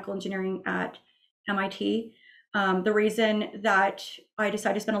mechanical engineering at MIT. The reason that I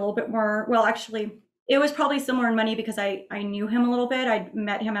decided to spend a little bit more, well, actually, it was probably similar in money because I knew him a little bit. I'd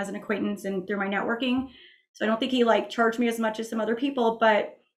met him as an acquaintance and through my networking. So I don't think he charged me as much as some other people,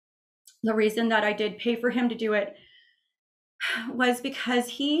 but the reason that I did pay for him to do it was because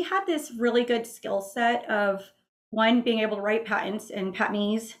he had this really good skill set of, one, being able to write patents and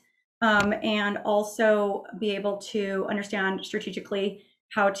patentees, and also be able to understand strategically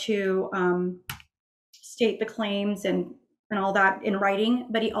how to state the claims and all that in writing.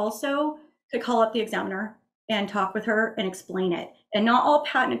 But he also could call up the examiner and talk with her and explain it. And not all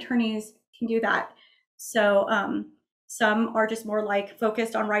patent attorneys can do that. So some are just more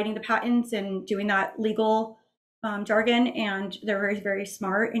focused on writing the patents and doing that legal jargon, and they're very, very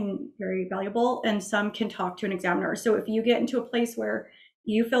smart and very valuable. And some can talk to an examiner. So if you get into a place where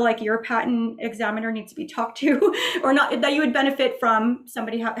you feel like your patent examiner needs to be talked to, or not, that you would benefit from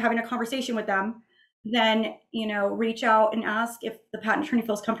somebody having a conversation with them, then reach out and ask if the patent attorney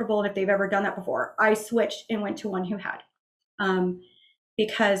feels comfortable and if they've ever done that before. I switched and went to one who had,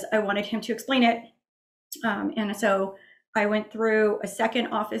 because I wanted him to explain it. And so I went through a second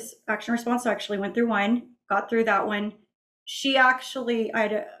office action response. So I actually went through one, got through that one. I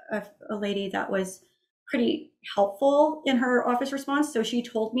had a lady that was pretty helpful in her office response. So she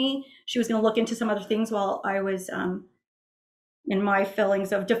told me she was going to look into some other things while I was in my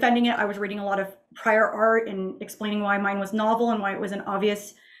feelings of defending it. I was reading a lot of prior art and explaining why mine was novel and why it wasn't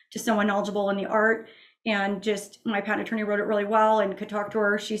obvious to someone knowledgeable in the art. And just my patent attorney wrote it really well and could talk to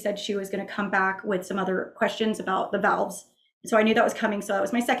her. She said she was going to come back with some other questions about the valves. So I knew that was coming. So that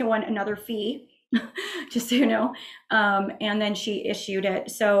was my second one, another fee, just so you know. And then she issued it.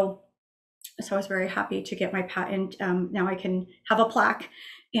 So I was very happy to get my patent. Now I can have a plaque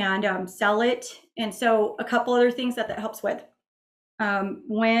and sell it. And so a couple other things that helps with.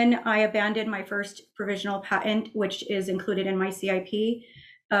 When I abandoned my first provisional patent, which is included in my CIP,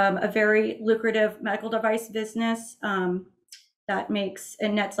 a very lucrative medical device business that makes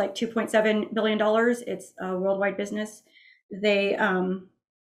and nets $2.7 billion. It's a worldwide business. They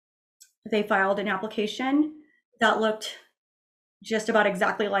filed an application that looked just about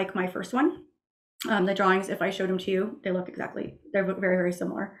exactly like my first one. The drawings, if I showed them to you, they look very, very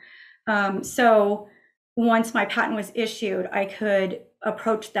similar. So once my patent was issued, I could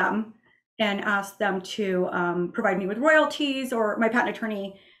approach them and ask them to provide me with royalties, or my patent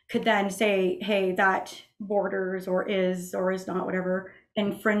attorney could then say, hey, that borders or is not, whatever,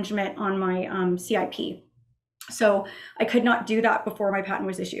 infringement on my CIP. So I could not do that before my patent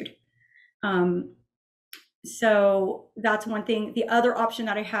was issued. So that's one thing. The other option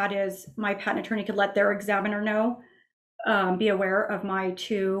that I had is my patent attorney could let their examiner know, be aware of my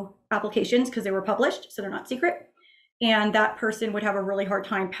two applications because they were published, so they're not secret. And that person would have a really hard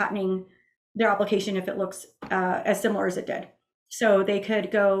time patenting their application if it looks as similar as it did. So they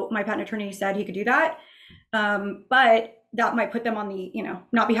could go, my patent attorney said he could do that, but that might put them on the,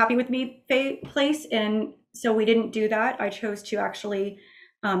 not be happy with me place. And so we didn't do that. I chose to actually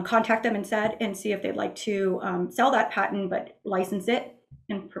contact them instead and see if they'd like to sell that patent, but license it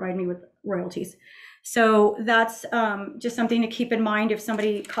and provide me with royalties. So that's just something to keep in mind if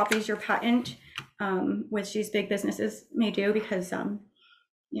somebody copies your patent, which these big businesses may do because,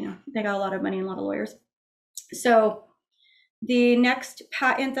 they got a lot of money and a lot of lawyers. So the next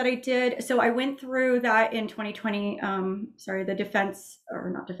patent that I did, so I went through that in 2020, the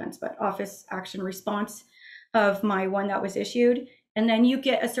office action response of my one that was issued. And then you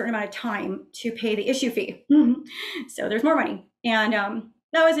get a certain amount of time to pay the issue fee. So there's more money. And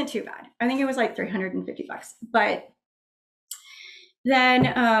that wasn't too bad. I think it was like $350. But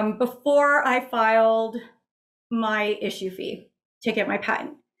then before I filed my issue fee to get my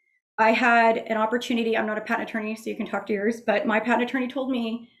patent, I had an opportunity. I'm not a patent attorney, so you can talk to yours, but my patent attorney told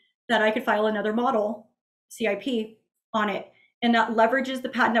me that I could file another model CIP on it. And that leverages the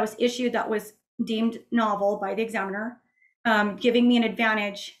patent that was issued that was deemed novel by the examiner, giving me an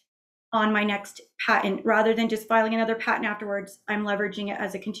advantage on my next patent. Rather than just filing another patent afterwards, I'm leveraging it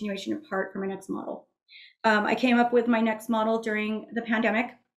as a continuation of part for my next model. I came up with my next model during the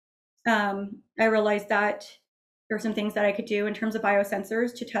pandemic. I realized that there were some things that I could do in terms of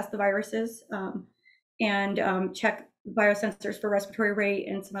biosensors to test the viruses and check biosensors for respiratory rate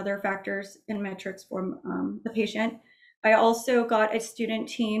and some other factors and metrics for the patient. I also got a student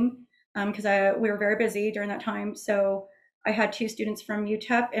team because we were very busy during that time. So I had 2 students from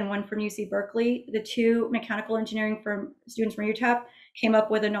UTEP and 1 from UC Berkeley. The 2 mechanical engineering students from UTEP came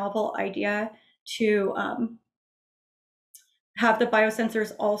up with a novel idea to have the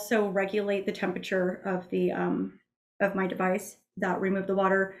biosensors also regulate the temperature of the of my device that removed the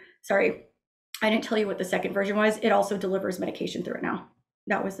water. Sorry, I didn't tell you what the second version was. It also delivers medication through it now.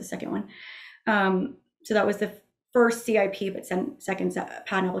 That was the second one. So that was the first CIP, but second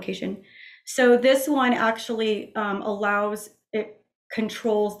patent application. So this one actually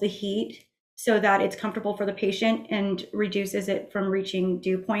controls the heat so that it's comfortable for the patient and reduces it from reaching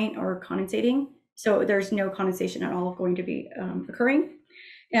dew point or condensating. So there's no condensation at all going to be occurring.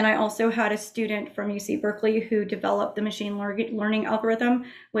 And I also had a student from UC Berkeley who developed the machine learning algorithm,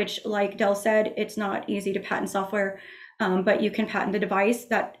 which, like Del said, it's not easy to patent software, but you can patent the device.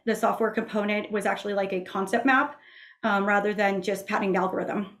 That the software component was actually like a concept map rather than just patenting the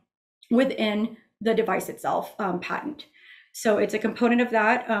algorithm within the device itself patent. So it's a component of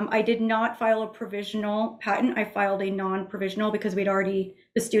that. I did not file a provisional patent. I filed a non-provisional because the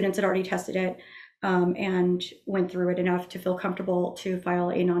students had already tested it and went through it enough to feel comfortable to file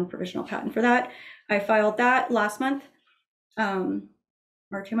a non-provisional patent for that. I filed that last month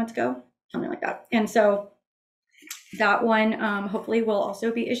or 2 months ago, something like that. And so that one hopefully will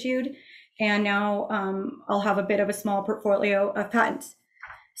also be issued. And now I'll have a bit of a small portfolio of patents.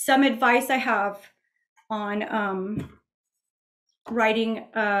 Some advice I have on writing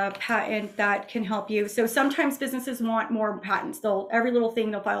a patent that can help you. So sometimes businesses want more patents. Every little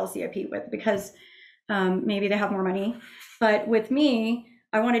thing they'll file a CIP with because maybe they have more money. But with me,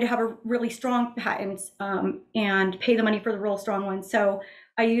 I wanted to have a really strong patents and pay the money for the real strong ones. So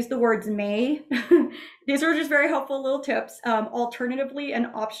I use the words may. These are just very helpful little tips, alternatively and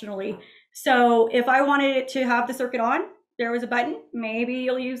optionally. So if I wanted it to have the circuit on, there was a button, maybe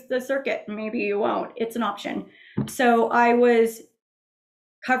you'll use the circuit, maybe you won't. It's an option. So I was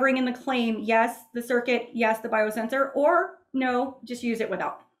covering in the claim, yes, the circuit, yes, the biosensor, or no, just use it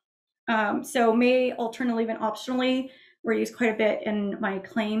without. So may, alternatively, and optionally were used quite a bit in my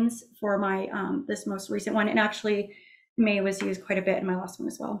claims for my this most recent one, and actually may was used quite a bit in my last one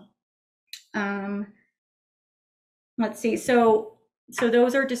as well. Let's see. So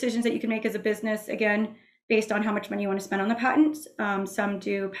those are decisions that you can make as a business, again, based on how much money you want to spend on the patents. Some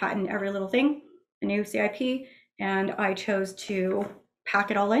do patent every little thing, a new CIP, and I chose to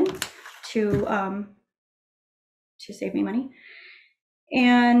pack it all in to save me money.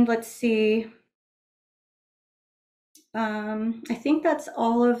 And let's see. I think that's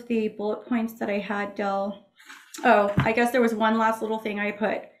all of the bullet points that I had, Del. Oh, I guess there was one last little thing I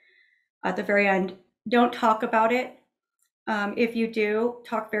put at the very end. Don't talk about it. If you do,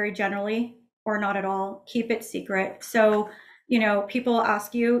 talk very generally or not at all. Keep it secret. So, people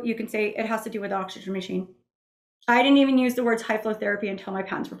ask you, you can say it has to do with the oxygen machine. I didn't even use the words high flow therapy until my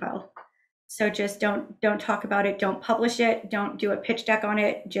patents were filed. So just don't talk about it. Don't publish it. Don't do a pitch deck on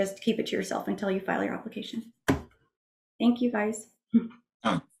it. Just keep it to yourself until you file your application. Thank you, guys.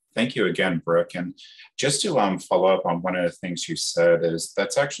 Oh, thank you again, Brooke. And just to follow up on one of the things you said is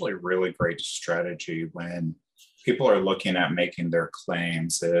that's actually a really great strategy when people are looking at making their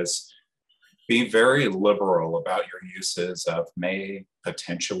claims is be very liberal about your uses of may,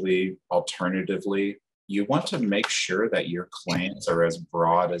 potentially, alternatively. You want to make sure that your claims are as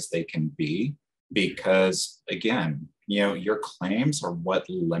broad as they can be because, again, your claims are what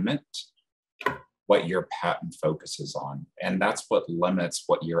limit what your patent focuses on. And that's what limits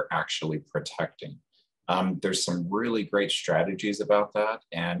what you're actually protecting. There's some really great strategies about that.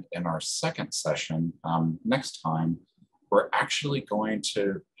 And in our second session, next time, we're actually going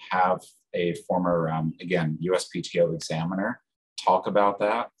to have a former, again, USPTO examiner talk about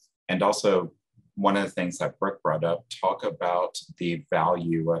that and also one of the things that Brooke brought up, talk about the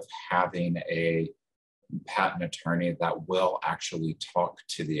value of having a patent attorney that will actually talk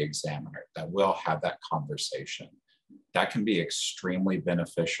to the examiner, that will have that conversation. That can be extremely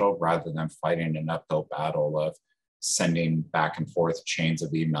beneficial rather than fighting an uphill battle of sending back and forth chains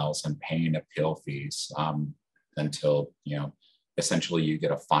of emails and paying appeal fees until, essentially you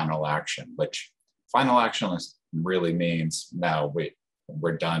get a final action, which final action really means, no,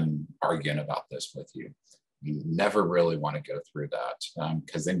 we're done arguing about this with you. You never really want to go through that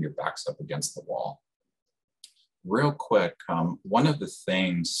because then your back's up against the wall. Real quick, one of the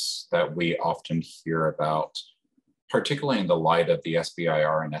things that we often hear about, particularly in the light of the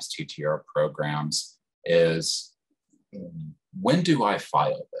SBIR and STTR programs, is when do I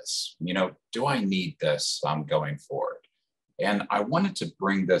file this? Do I need this going forward? And I wanted to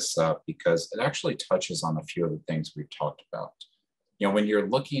bring this up because it actually touches on a few of the things we've talked about. When you're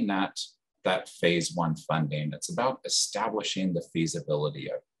looking at that phase 1 funding, it's about establishing the feasibility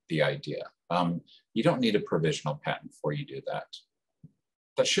of the idea. You don't need a provisional patent before you do that.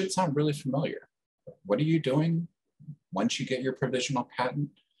 That should sound really familiar. What are you doing once you get your provisional patent?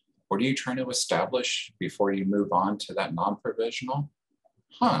 What are you trying to establish before you move on to that non-provisional?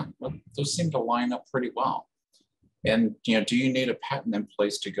 Well, those seem to line up pretty well. And do you need a patent in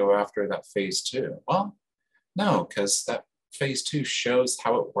place to go after that phase 2? Well, no, because that phase 2 shows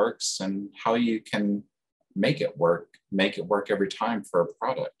how it works and how you can make it work every time for a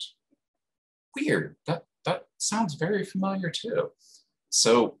product. Weird, that sounds very familiar too.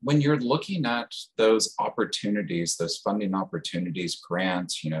 So when you're looking at those opportunities, those funding opportunities,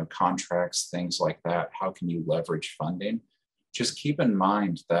 grants, contracts, things like that, how can you leverage funding? Just keep in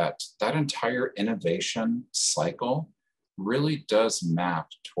mind that that entire innovation cycle really does map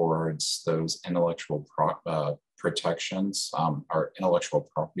towards those intellectual protections, or intellectual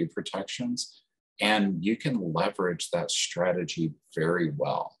property protections. And you can leverage that strategy very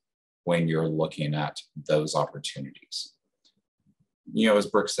well when you're looking at those opportunities. As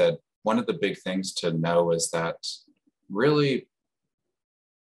Brooke said, one of the big things to know is that really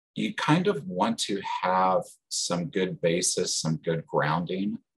you kind of want to have some good basis, some good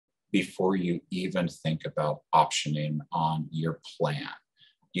grounding before you even think about optioning on your plan.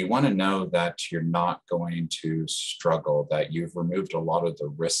 You want to know that you're not going to struggle, that you've removed a lot of the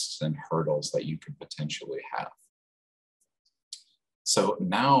risks and hurdles that you could potentially have. So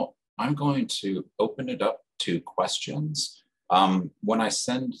now I'm going to open it up to questions. When I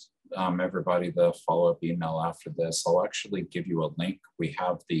send everybody the follow-up email after this, I'll actually give you a link. We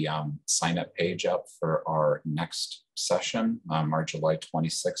have the sign-up page up for our next session, our July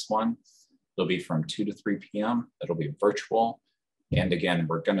 26th one. It'll be from 2 to 3 p.m. It'll be virtual. And again,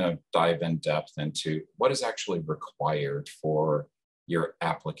 we're going to dive in depth into what is actually required for your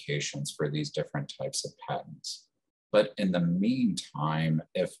applications for these different types of patents. But in the meantime,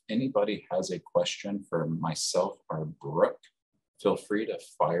 if anybody has a question for myself or Brooke, feel free to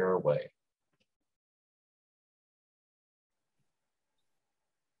fire away.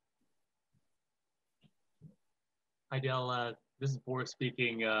 Hi, Del. This is Boris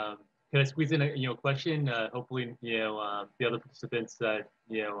speaking. Can I squeeze in a question? Hopefully, the other participants that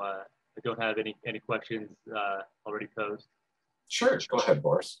don't have any questions already posed. Sure, go ahead,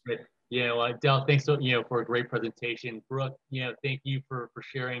 Boris. Great. Del, thanks for a great presentation. Brooke, thank you for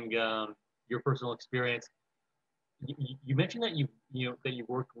sharing your personal experience. You mentioned that you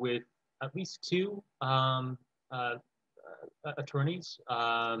worked with at least 2 attorneys.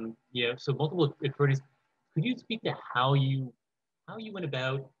 So multiple attorneys. Could you speak to how you went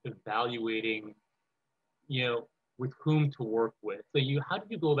about evaluating, with whom to work with? So how did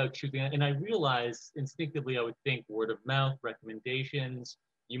you go about choosing that? And I realized instinctively, I would think word of mouth, recommendations.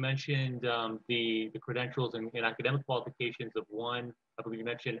 You mentioned the credentials and academic qualifications of one. I believe you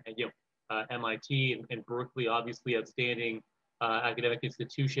mentioned MIT and Berkeley, obviously outstanding academic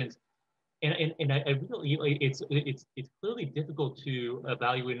institutions. And I really, it's clearly difficult to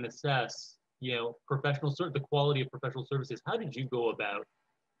evaluate and assess, the quality of professional services. How did you go about,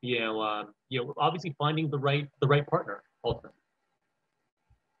 obviously finding the right partner ultimately?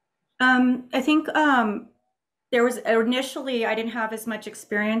 I think there was initially, I didn't have as much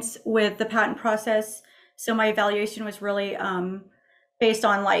experience with the patent process. So my evaluation was really based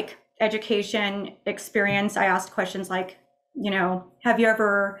on like education experience. I asked questions like, have you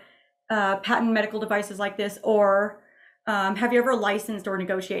ever patented medical devices like this? Or have you ever licensed or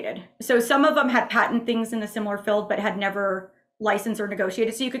negotiated? So some of them had patent things in a similar field, but had never licensed or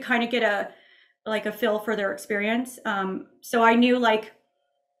negotiated. So you could kind of get a feel for their experience. So I knew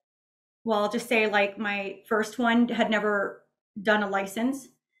I'll just say my first one had never done a license.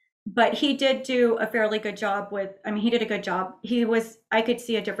 but he did do a fairly good job with, I mean, he did a good job. I could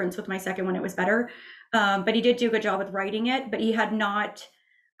see a difference with my second one. It was better. But he did do a good job with writing it, but he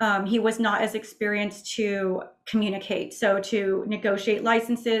was not as experienced to communicate. So to negotiate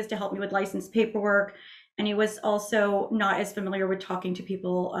licenses, to help me with license paperwork. And he was also not as familiar with talking to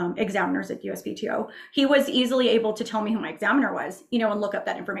people, examiners at USPTO. He was easily able to tell me who my examiner was, and look up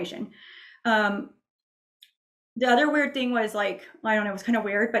that information. The other weird thing was, like, I don't know, it was kind of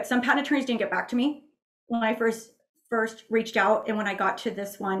weird, but some patent attorneys didn't get back to me when I first reached out. And when I got to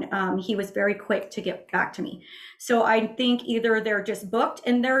this one, he was very quick to get back to me. So I think either they're just booked,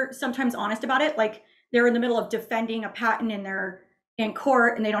 and they're sometimes honest about it. Like, they're in the middle of defending a patent in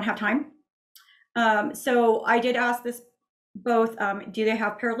court and they don't have time. So I did ask this both, do they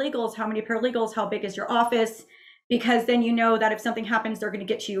have paralegals? How many paralegals? How big is your office? Because then you know that if something happens, they're going to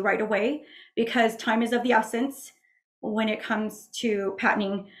get to you right away, because time is of the essence when it comes to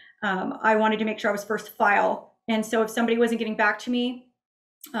patenting. I wanted to make sure I was first to file. And so if somebody wasn't getting back to me,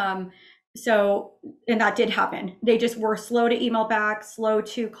 and that did happen. They just were slow to email back, slow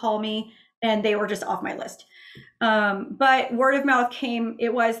to call me, and they were just off my list. But word of mouth came,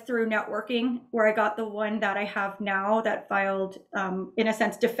 it was through networking, where I got the one that I have now that filed, in a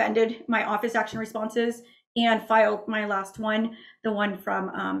sense, defended my office action responses and filed my last one, the one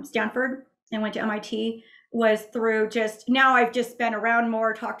from Stanford and went to MIT, was through now I've just been around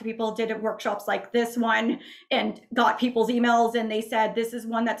more, talked to people, did workshops like this one, and got people's emails, and they said, this is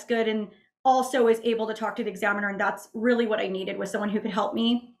one that's good, and also is able to talk to the examiner. And that's really what I needed, was someone who could help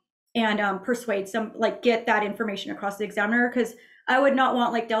me and persuade get that information across the examiner, because I would not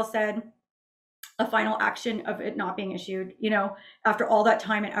want, like Dell said, a final action of it not being issued, after all that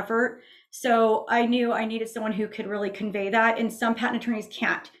time and effort. So I knew I needed someone who could really convey that, and some patent attorneys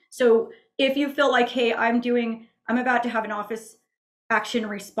can't. So if you feel like, hey, I'm about to have an office action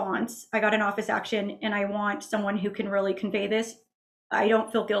response, I got an office action, and I want someone who can really convey this, I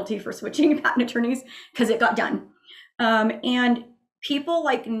don't feel guilty for switching patent attorneys, because it got done. And people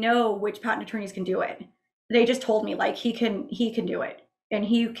know which patent attorneys can do it. They just told me, like, he can do it, and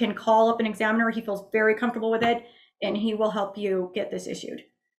he can call up an examiner. He feels very comfortable with it, and he will help you get this issued.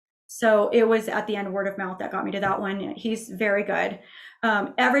 So it was at the end word of mouth that got me to that one. He's very good.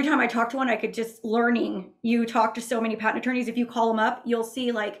 Every time I talk to one, I could just learning. You talk to so many patent attorneys. If you call them up, you'll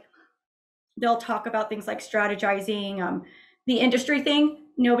see, like, they'll talk about things like strategizing, the industry thing.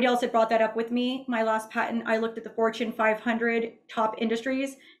 Nobody else had brought that up with me. My last patent, I looked at the Fortune 500 top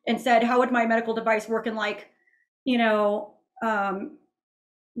industries and said, how would my medical device work in, like, I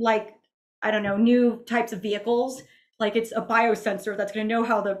don't know, new types of vehicles? Like, it's a biosensor that's going to know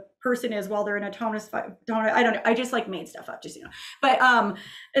how the person is while they're in autonomous. I don't know. I just made stuff up, just, But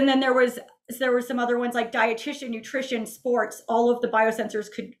and then there were some other ones like dietitian, nutrition, sports. All of the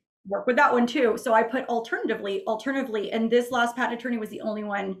biosensors could work with that one too. So I put alternatively, and this last patent attorney was the only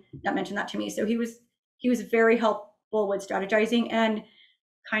one that mentioned that to me. So he was very helpful with strategizing, and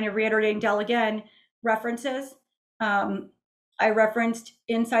kind of reiterating Dell again, references. I referenced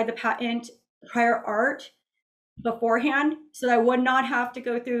inside the patent prior art beforehand, so that I would not have to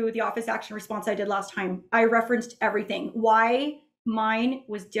go through the office action response I did last time. I referenced everything, why mine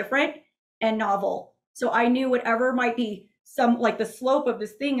was different and novel. So I knew whatever might be some, like the slope of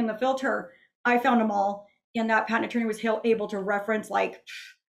this thing in the filter, I found them all. And that patent attorney was able to reference like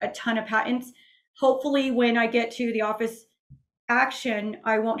a ton of patents. Hopefully when I get to the office action,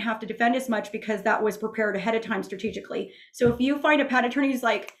 I won't have to defend as much, because that was prepared ahead of time strategically. So if you find a patent attorney who's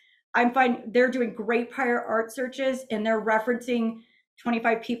like, I'm fine, they're doing great prior art searches and they're referencing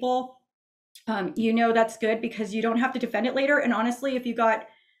 25 people, that's good, because you don't have to defend it later. And honestly, if if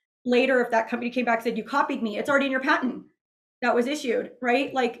that company came back and said, you copied me, it's already in your patent that was issued,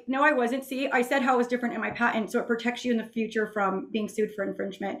 right? Like, no, I wasn't. See, I said how it was different in my patent. So it protects you in the future from being sued for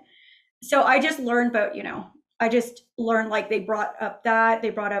infringement. So I just learned, but like they brought up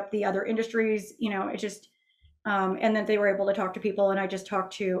the other industries, it just, and then they were able to talk to people, and I just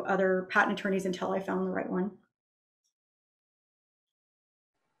talked to other patent attorneys until I found the right one.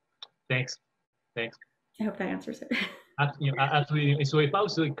 Thanks. I hope that answers it. Absolutely. So if I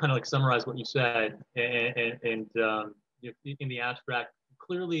was to kind of like summarize what you said, and in the abstract,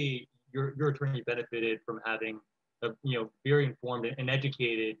 clearly your attorney benefited from having a very informed and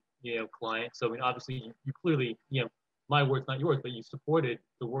educated client. So I mean, obviously you clearly my words not yours, but you supported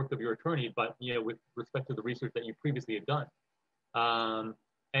the work of your attorney, but with respect to the research that you previously had done.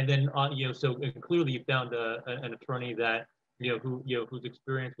 And then so clearly you found an attorney that whose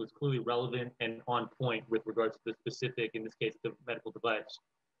experience was clearly relevant and on point with regards to the specific, in this case, the medical device,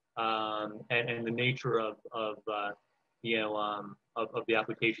 and the nature of of the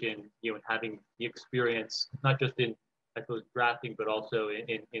application, and having the experience, not just in, I suppose, drafting, but also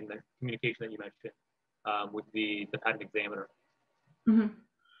in the communication that you mentioned with the patent examiner. Mm-hmm.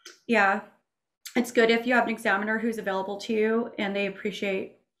 Yeah, it's good if you have an examiner who's available to you and they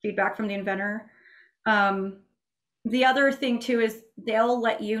appreciate feedback from the inventor. The other thing too is they'll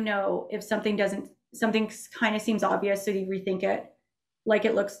let you know if something kind of seems obvious, so you rethink it. Like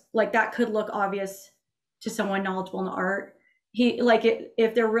it looks like that could look obvious to someone knowledgeable in the art.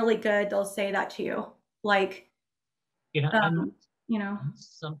 If they're really good, they'll say that to you. Like, I'm you know,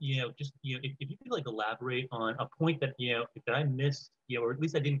 just if you could like elaborate on a point that that I missed, or at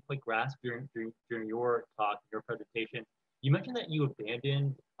least I didn't quite grasp during your talk, your presentation. You mentioned that you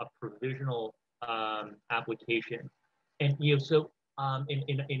abandoned a provisional application, and so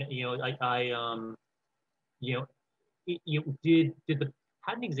did the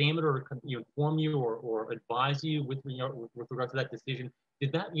patent examiner inform you or advise you with with regards to that decision?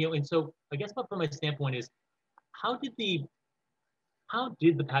 Did that and so I guess from my standpoint is how did the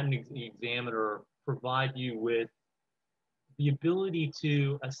patent examiner provide you with the ability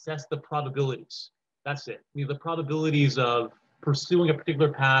to assess the probabilities? That's it. The probabilities of pursuing a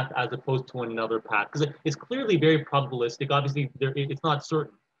particular path as opposed to another path, because it's clearly very probabilistic. Obviously, it's not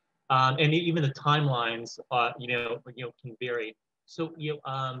certain, and even the timelines, can vary. So,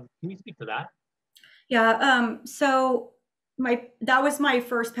 can you speak to that? Yeah. So that was my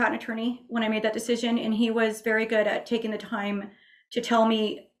first patent attorney when I made that decision, and he was very good at taking the time to tell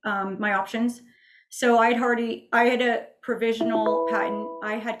me my options. So I had a provisional patent.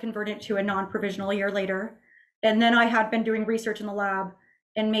 I had converted it to a non-provisional a year later. And then I had been doing research in the lab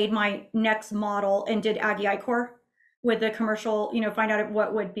and made my next model and did Aggie iCore with the commercial, find out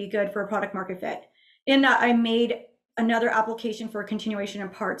what would be good for a product market fit. In that, I made another application for a continuation in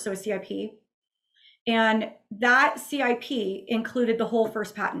part, so a CIP. And that CIP included the whole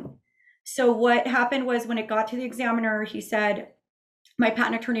first patent. So what happened was when it got to the examiner, he said, my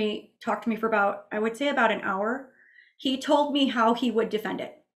patent attorney talked to me for about an hour. He told me how he would defend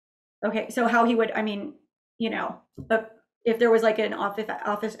it. Okay, so how he would, if there was like an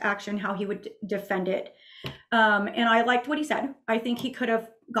office action, how he would defend it. And I liked what he said. I think he could have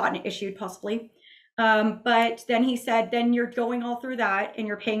gotten it issued possibly. But then he said, then you're going all through that and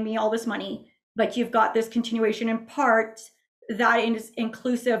you're paying me all this money, but you've got this continuation in part that is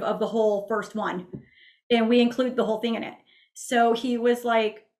inclusive of the whole first one. And we include the whole thing in it. So he was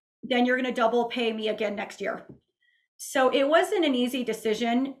like, then you're going to double pay me again next year. So it wasn't an easy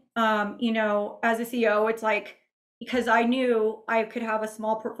decision. As a CEO, it's like, because I knew I could have a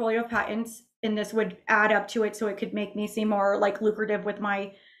small portfolio of patents and this would add up to it. So it could make me seem more like lucrative with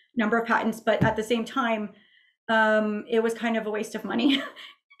my number of patents. But at the same time, it was kind of a waste of money.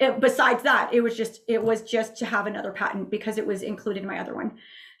 Besides that, it was just to have another patent because it was included in my other one.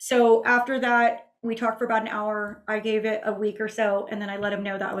 So after that, we talked for about an hour. I gave it a week or so, and then I let him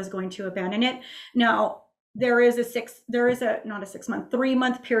know that I was going to abandon it. Now, there is a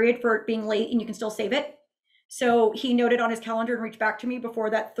 3-month period for it being late, and you can still save it. So he noted on his calendar and reached back to me before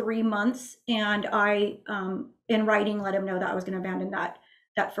that 3 months, and I, in writing, let him know that I was going to abandon that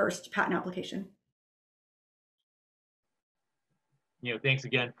first patent application. Thanks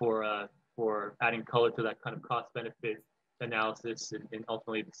again for adding color to that kind of cost-benefit analysis and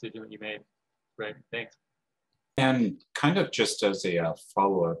ultimately the decision that you made. Right, thanks. And kind of just as a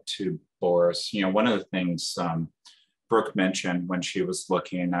follow-up to Boris, one of the things Brooke mentioned when she was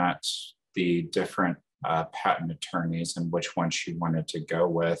looking at the different patent attorneys and which one she wanted to go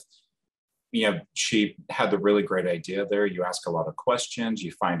with, she had the really great idea there. You ask a lot of questions,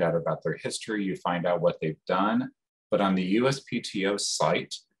 you find out about their history, you find out what they've done. But on the USPTO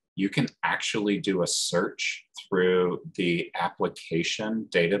site, you can actually do a search through the application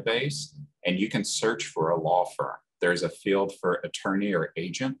database, and you can search for a law firm. There's a field for attorney or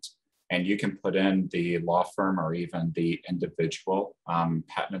agent, and you can put in the law firm or even the individual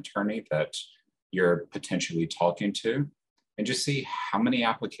patent attorney that you're potentially talking to, and just see how many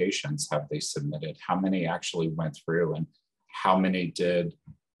applications have they submitted, how many actually went through, and how many did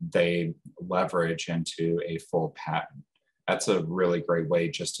they leverage into a full patent. That's a really great way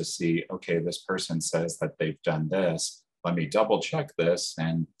just to see, okay, this person says that they've done this. Let me double check this.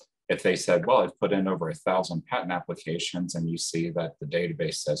 And if they said, well, I've put in over 1,000 patent applications and you see that the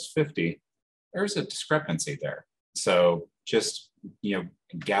database says 50, there's a discrepancy there. So just,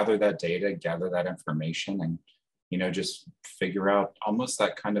 gather that data, gather that information, and, just figure out almost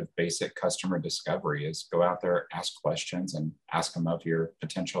that kind of basic customer discovery is go out there, ask questions, and ask them of your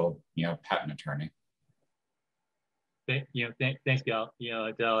potential, patent attorney. Thanks, Gal.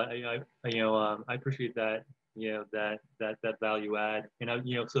 Adele, I appreciate that that value add. And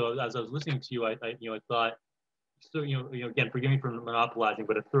so as I was listening to you, I thought, so again, forgive me for monopolizing,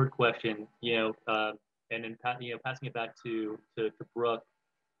 but a third question, and then passing it back to Brooke,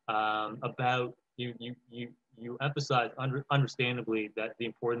 about you emphasize understandably that the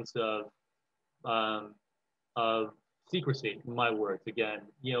importance of secrecy, in my words, again,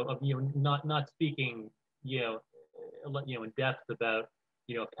 of not speaking in depth about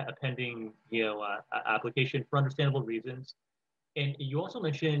a pending application for understandable reasons. And you also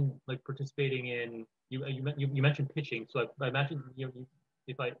mentioned like participating in you mentioned pitching. So I imagine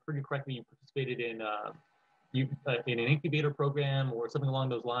if I heard you correctly, you participated in in an incubator program or something along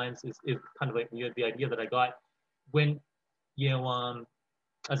those lines. Is kind of like the idea that I got when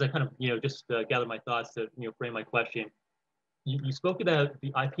as I kind of just gather my thoughts to frame my question. You spoke about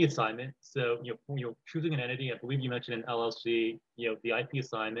the IP assignment. So choosing an entity. I believe you mentioned an LLC. The IP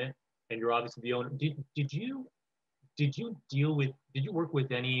assignment, and you're obviously the owner. Did you work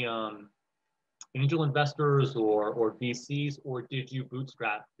with any angel investors or VCs, or did you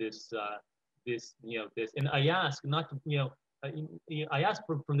bootstrap this? And I ask not to I ask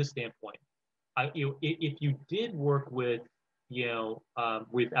from this standpoint. If you did work with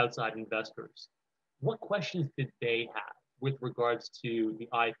with outside investors, what questions did they have with regards to the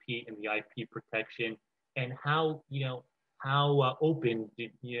IP and the IP protection, and how open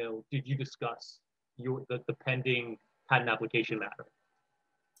did you discuss the pending patent application matter?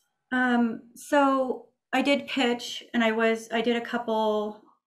 So I did pitch, and I did a couple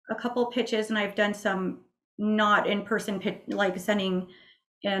pitches, and I've done some not in-person pitch, like sending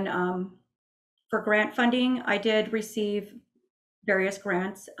in for grant funding. I did receive various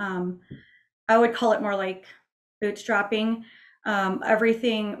grants. I would call it more like bootstrapping.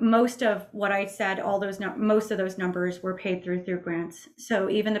 Everything, most of what I said, most of those numbers were paid through grants. So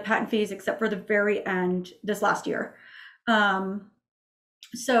even the patent fees, except for the very end this last year.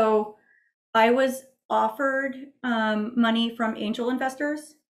 So I was offered money from angel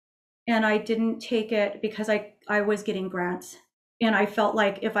investors, and I didn't take it because I was getting grants, and I felt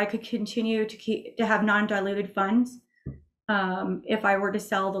like if I could continue to have non-diluted funds, if I were to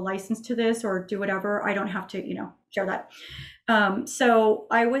sell the license to this or do whatever, I don't have to share that. So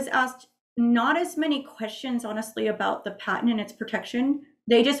I was asked not as many questions, honestly, about the patent and its protection.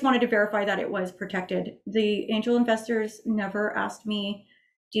 They just wanted to verify that it was protected. The angel investors never asked me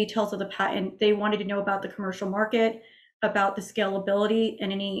details of the patent. They wanted to know about the commercial market, about the scalability,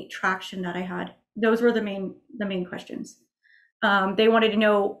 and any traction that I had. Those were the main questions. They wanted to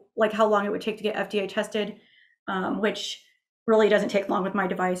know like how long it would take to get FDA tested, which really doesn't take long with my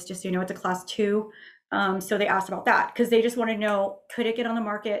device. Just it's a class 2. So they asked about that because they just wanted to know, could it get on the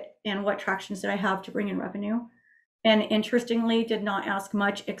market and what tractions did I have to bring in revenue? And interestingly, did not ask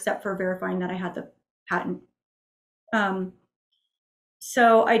much except for verifying that I had the patent.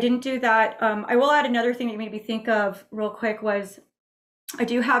 So I didn't do that. I will add another thing that made me think of real quick was I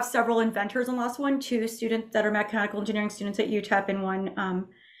do have several inventors on last one, 2 students that are mechanical engineering students at UTEP and 1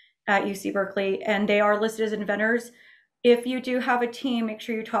 at UC Berkeley, and they are listed as inventors. If you do have a team, make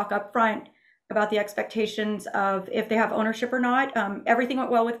sure you talk up front about the expectations of if they have ownership or not. Everything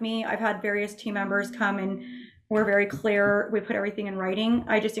went well with me. I've had various team members come and we're very clear. We put everything in writing.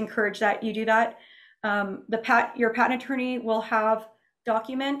 I just encourage that you do that. Your patent attorney will have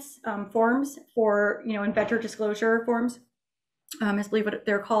documents, forms for inventor disclosure forms, I believe what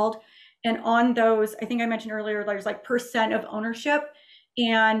they're called. And on those, I think I mentioned earlier, there's like % of ownership,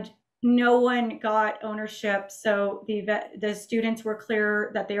 and no one got ownership. So the students were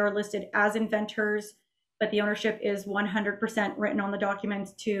clear that they are listed as inventors, but the ownership is 100% written on the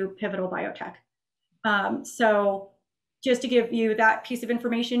documents to Pivotal Biotech. So just to give you that piece of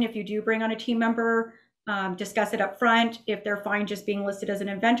information, if you do bring on a team member, discuss it up front. If they're fine just being listed as an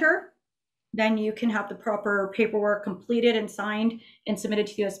inventor, then you can have the proper paperwork completed and signed and submitted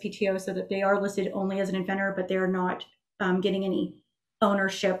to the USPTO so that they are listed only as an inventor, but they're not getting any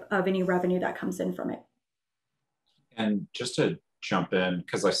ownership of any revenue that comes in from it. And just to jump in,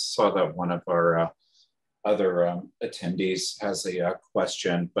 because I saw that one of our other attendees has a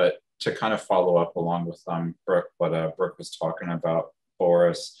question, but to kind of follow up along with Brooke, what Brooke was talking about,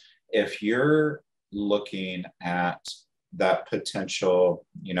 Boris, if you're looking at that potential,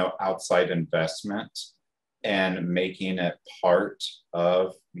 outside investment and making it part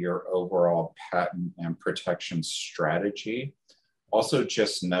of your overall patent and protection strategy, also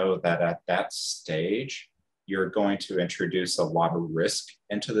just know that at that stage, you're going to introduce a lot of risk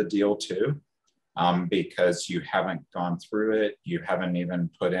into the deal too, because you haven't gone through it. You haven't even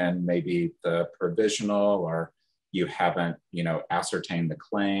put in maybe the provisional or you haven't, ascertained the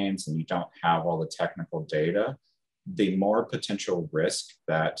claims and you don't have all the technical data, the more potential risk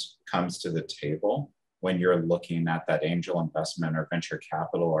that comes to the table when you're looking at that angel investment or venture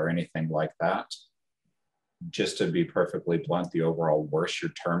capital or anything like that. Just to be perfectly blunt, the overall worse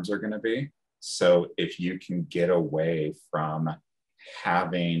your terms are going to be. So if you can get away from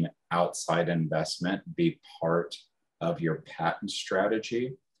having outside investment be part of your patent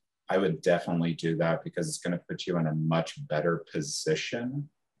strategy, I would definitely do that, because it's going to put you in a much better position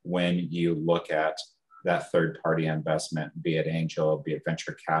when you look at that third-party investment, be it angel, be it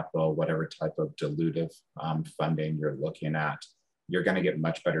venture capital, whatever type of dilutive funding you're looking at. You're going to get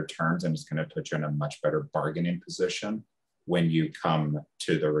much better terms, and it's going to put you in a much better bargaining position when you come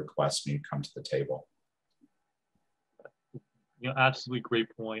to the request and you come to the table. Absolutely great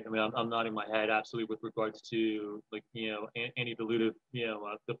point. I mean, I'm nodding my head absolutely with regards to, like, any dilutive,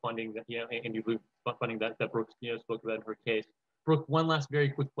 the funding that, any dilutive funding that Brooke, spoke about in her case. Brooke, one last very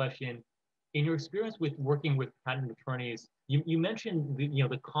quick question. In your experience with working with patent attorneys, you mentioned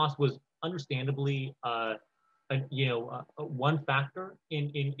the cost was understandably one factor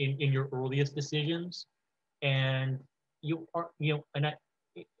in your earliest decisions, and you are and I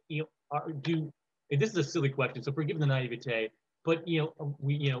do. And this is a silly question, so forgive the naivete. But did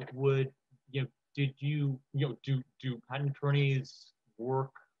you do patent attorneys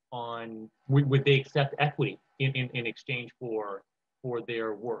work on, would they accept equity in exchange for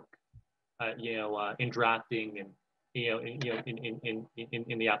their work, in drafting and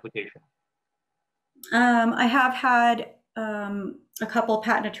in the application? I have had a couple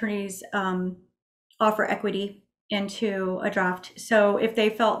patent attorneys offer equity into a draft. So if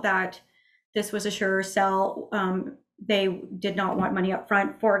they felt that this was a sure sell, they did not want money up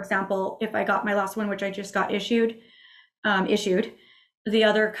front. For example, if I got my last one, which I just got issued, the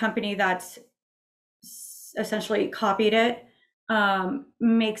other company that's essentially copied it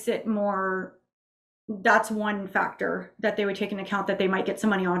makes it more, that's one factor that they would take into account, that they might get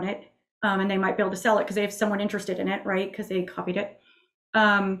some money on it, and they might be able to sell it because they have someone interested in it, right? Because they copied it.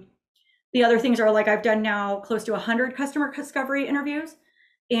 The other things are, like, I've done now close to 100 customer discovery interviews,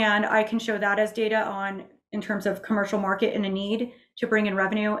 and I can show that as data on, in terms of commercial market and a need to bring in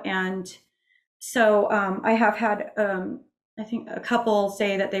revenue. And so I have had, I think, a couple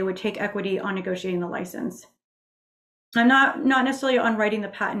say that they would take equity on negotiating the license. I'm not necessarily on writing the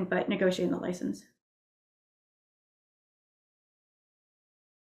patent, but negotiating the license.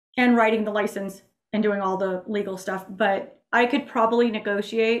 And writing the license and doing all the legal stuff. But I could probably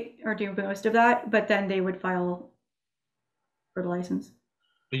negotiate or do most of that, but then they would file for the license.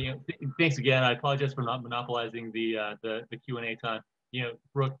 Thanks again. I apologize for not monopolizing the Q&A time.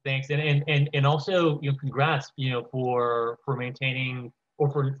 Brooke, thanks, and also, congrats, for maintaining, or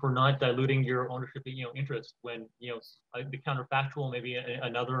for not diluting your ownership, interest when, the counterfactual, maybe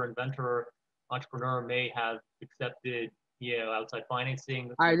another inventor, entrepreneur may have accepted, outside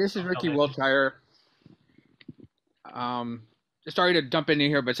financing. Hi, this is Ricky Wiltshire. Sorry to jump in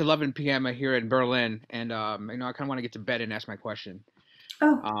here, but it's 11 p.m. here in Berlin, and I kind of want to get to bed and ask my question.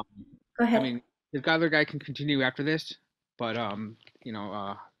 Oh, go ahead. I mean, the other guy can continue after this, but I want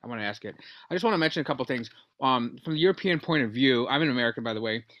to ask it. I just want to mention a couple things. From the European point of view, I'm an American, by the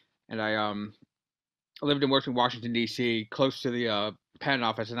way, and I lived and worked in Washington, D.C., close to the patent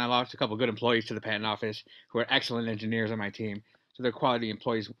office, and I lost a couple of good employees to the patent office who are excellent engineers on my team. So their quality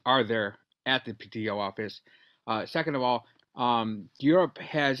employees are there at the PTO office. Second of all, Europe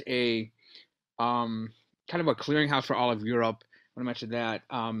has a kind of a clearinghouse for all of Europe. I want to mention that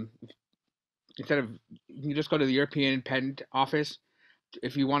instead of, you can just go to the European Patent Office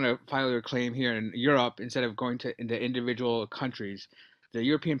if you want to file your claim here in Europe, instead of going to into individual countries. The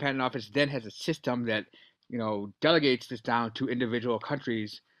European Patent Office then has a system that delegates this down to individual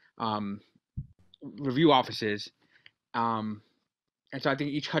countries, review offices, and so I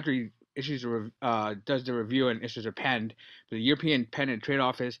think each country issues does the review and issues a patent. But the European Patent and Trade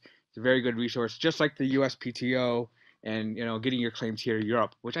Office is a very good resource, just like the USPTO, and getting your claims here in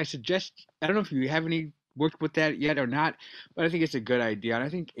Europe, which I suggest. I don't know if you have any worked with that yet or not, but I think it's a good idea, and I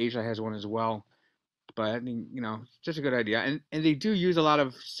think Asia has one as well. But I think it's just a good idea, and they do use a lot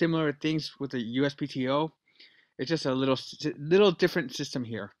of similar things with the USPTO. It's just a little different system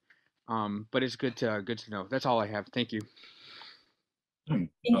here, but it's good to know. That's all I have. Thank you. Thank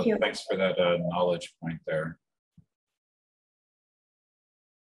you. Thanks for that knowledge point there.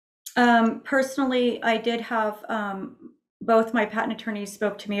 Personally, I did have both my patent attorneys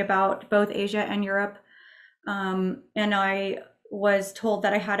spoke to me about both Asia and Europe, and I was told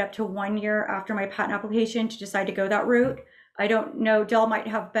that I had up to 1 year after my patent application to decide to go that route. I don't know, Dell might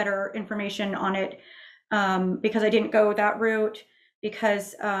have better information on it. because I didn't go that route,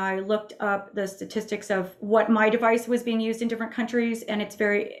 because I looked up the statistics of what my device was being used in different countries, and it's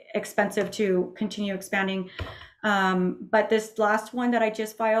very expensive to continue expanding. But this last one that I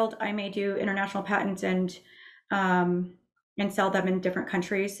just filed, I may do international patents and sell them in different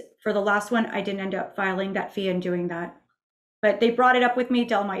countries. For the last one, I didn't end up filing that fee and doing that. But they brought it up with me.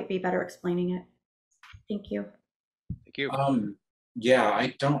 Dell might be better explaining it. Thank you. Thank you. Yeah,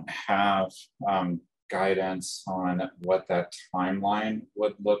 I don't have guidance on what that timeline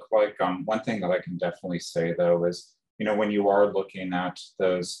would look like. One thing that I can definitely say though is, you know, when you are looking at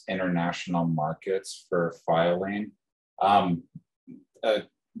those international markets for filing, a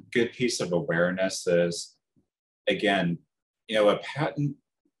good piece of awareness is, again, you know, a patent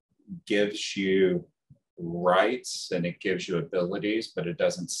gives you rights and it gives you abilities, but it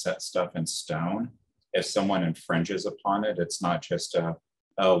doesn't set stuff in stone. If someone infringes upon it, it's not just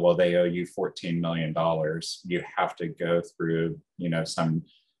oh, well, they owe you $14 million. You have to go through, you know, some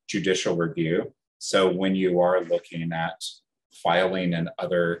judicial review. So when you are looking at filing in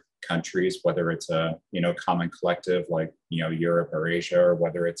other countries, whether it's a, you know, common collective like, you know, Europe or Asia, or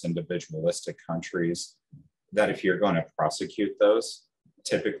whether it's individualistic countries, that if you're going to prosecute those,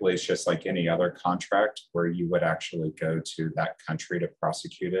 typically it's just like any other contract where you would actually go to that country to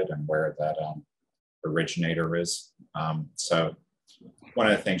prosecute it and where that originator is. So one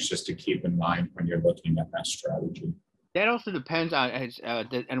of the things just to keep in mind when you're looking at that strategy. That also depends on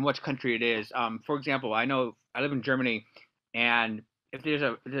and which country it is. For example, I know I live in Germany, and if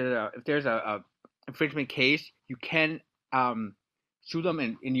there's a infringement case, you can sue them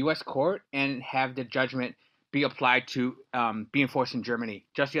in U.S. court and have the judgment be applied to be enforced in Germany.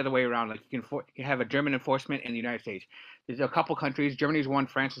 Just the other way around. Like you can have a German enforcement in the United States. There's a couple countries. Germany's one,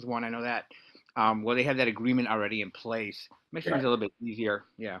 France is one. I know that. Where they have that agreement already in place. Makes things a little bit easier.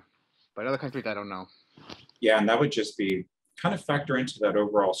 Yeah, but other countries, I don't know. Yeah, and that would just be kind of factor into that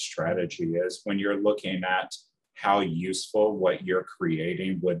overall strategy is when you're looking at how useful what you're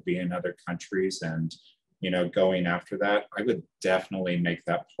creating would be in other countries and, you know, going after that, I would definitely make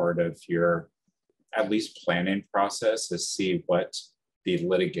that part of your at least planning process is see what the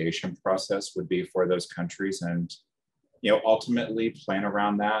litigation process would be for those countries and, you know, ultimately plan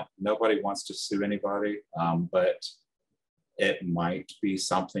around that. Nobody wants to sue anybody, but it might be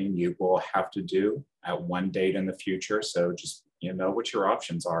something you will have to do at one date in the future. So just, you know what your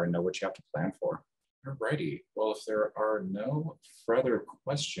options are and know what you have to plan for. Alrighty. Well, if there are no further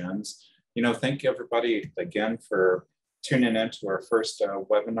questions, you know, thank you everybody again for tuning in to our first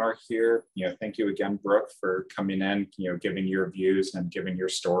webinar here. You know, thank you again, Brooke, for coming in, you know, giving your views and giving your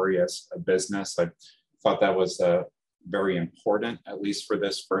story as a business. I thought that was very important, at least for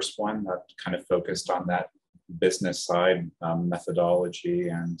this first one, that kind of focused on that business side, methodology,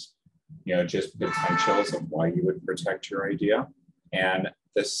 and, you know, just potentials of why you would protect your idea. And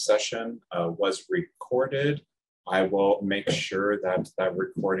this session was recorded. I will make sure that that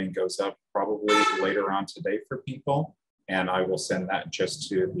recording goes up probably later on today for people. And I will send that just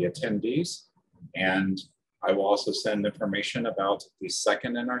to the attendees. And I will also send information about the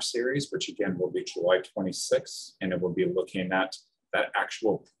second in our series, which again will be July 26th. And it will be looking at that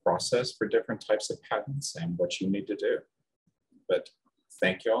actual process for different types of patents and what you need to do. But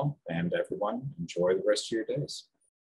thank you all, and everyone, enjoy the rest of your days.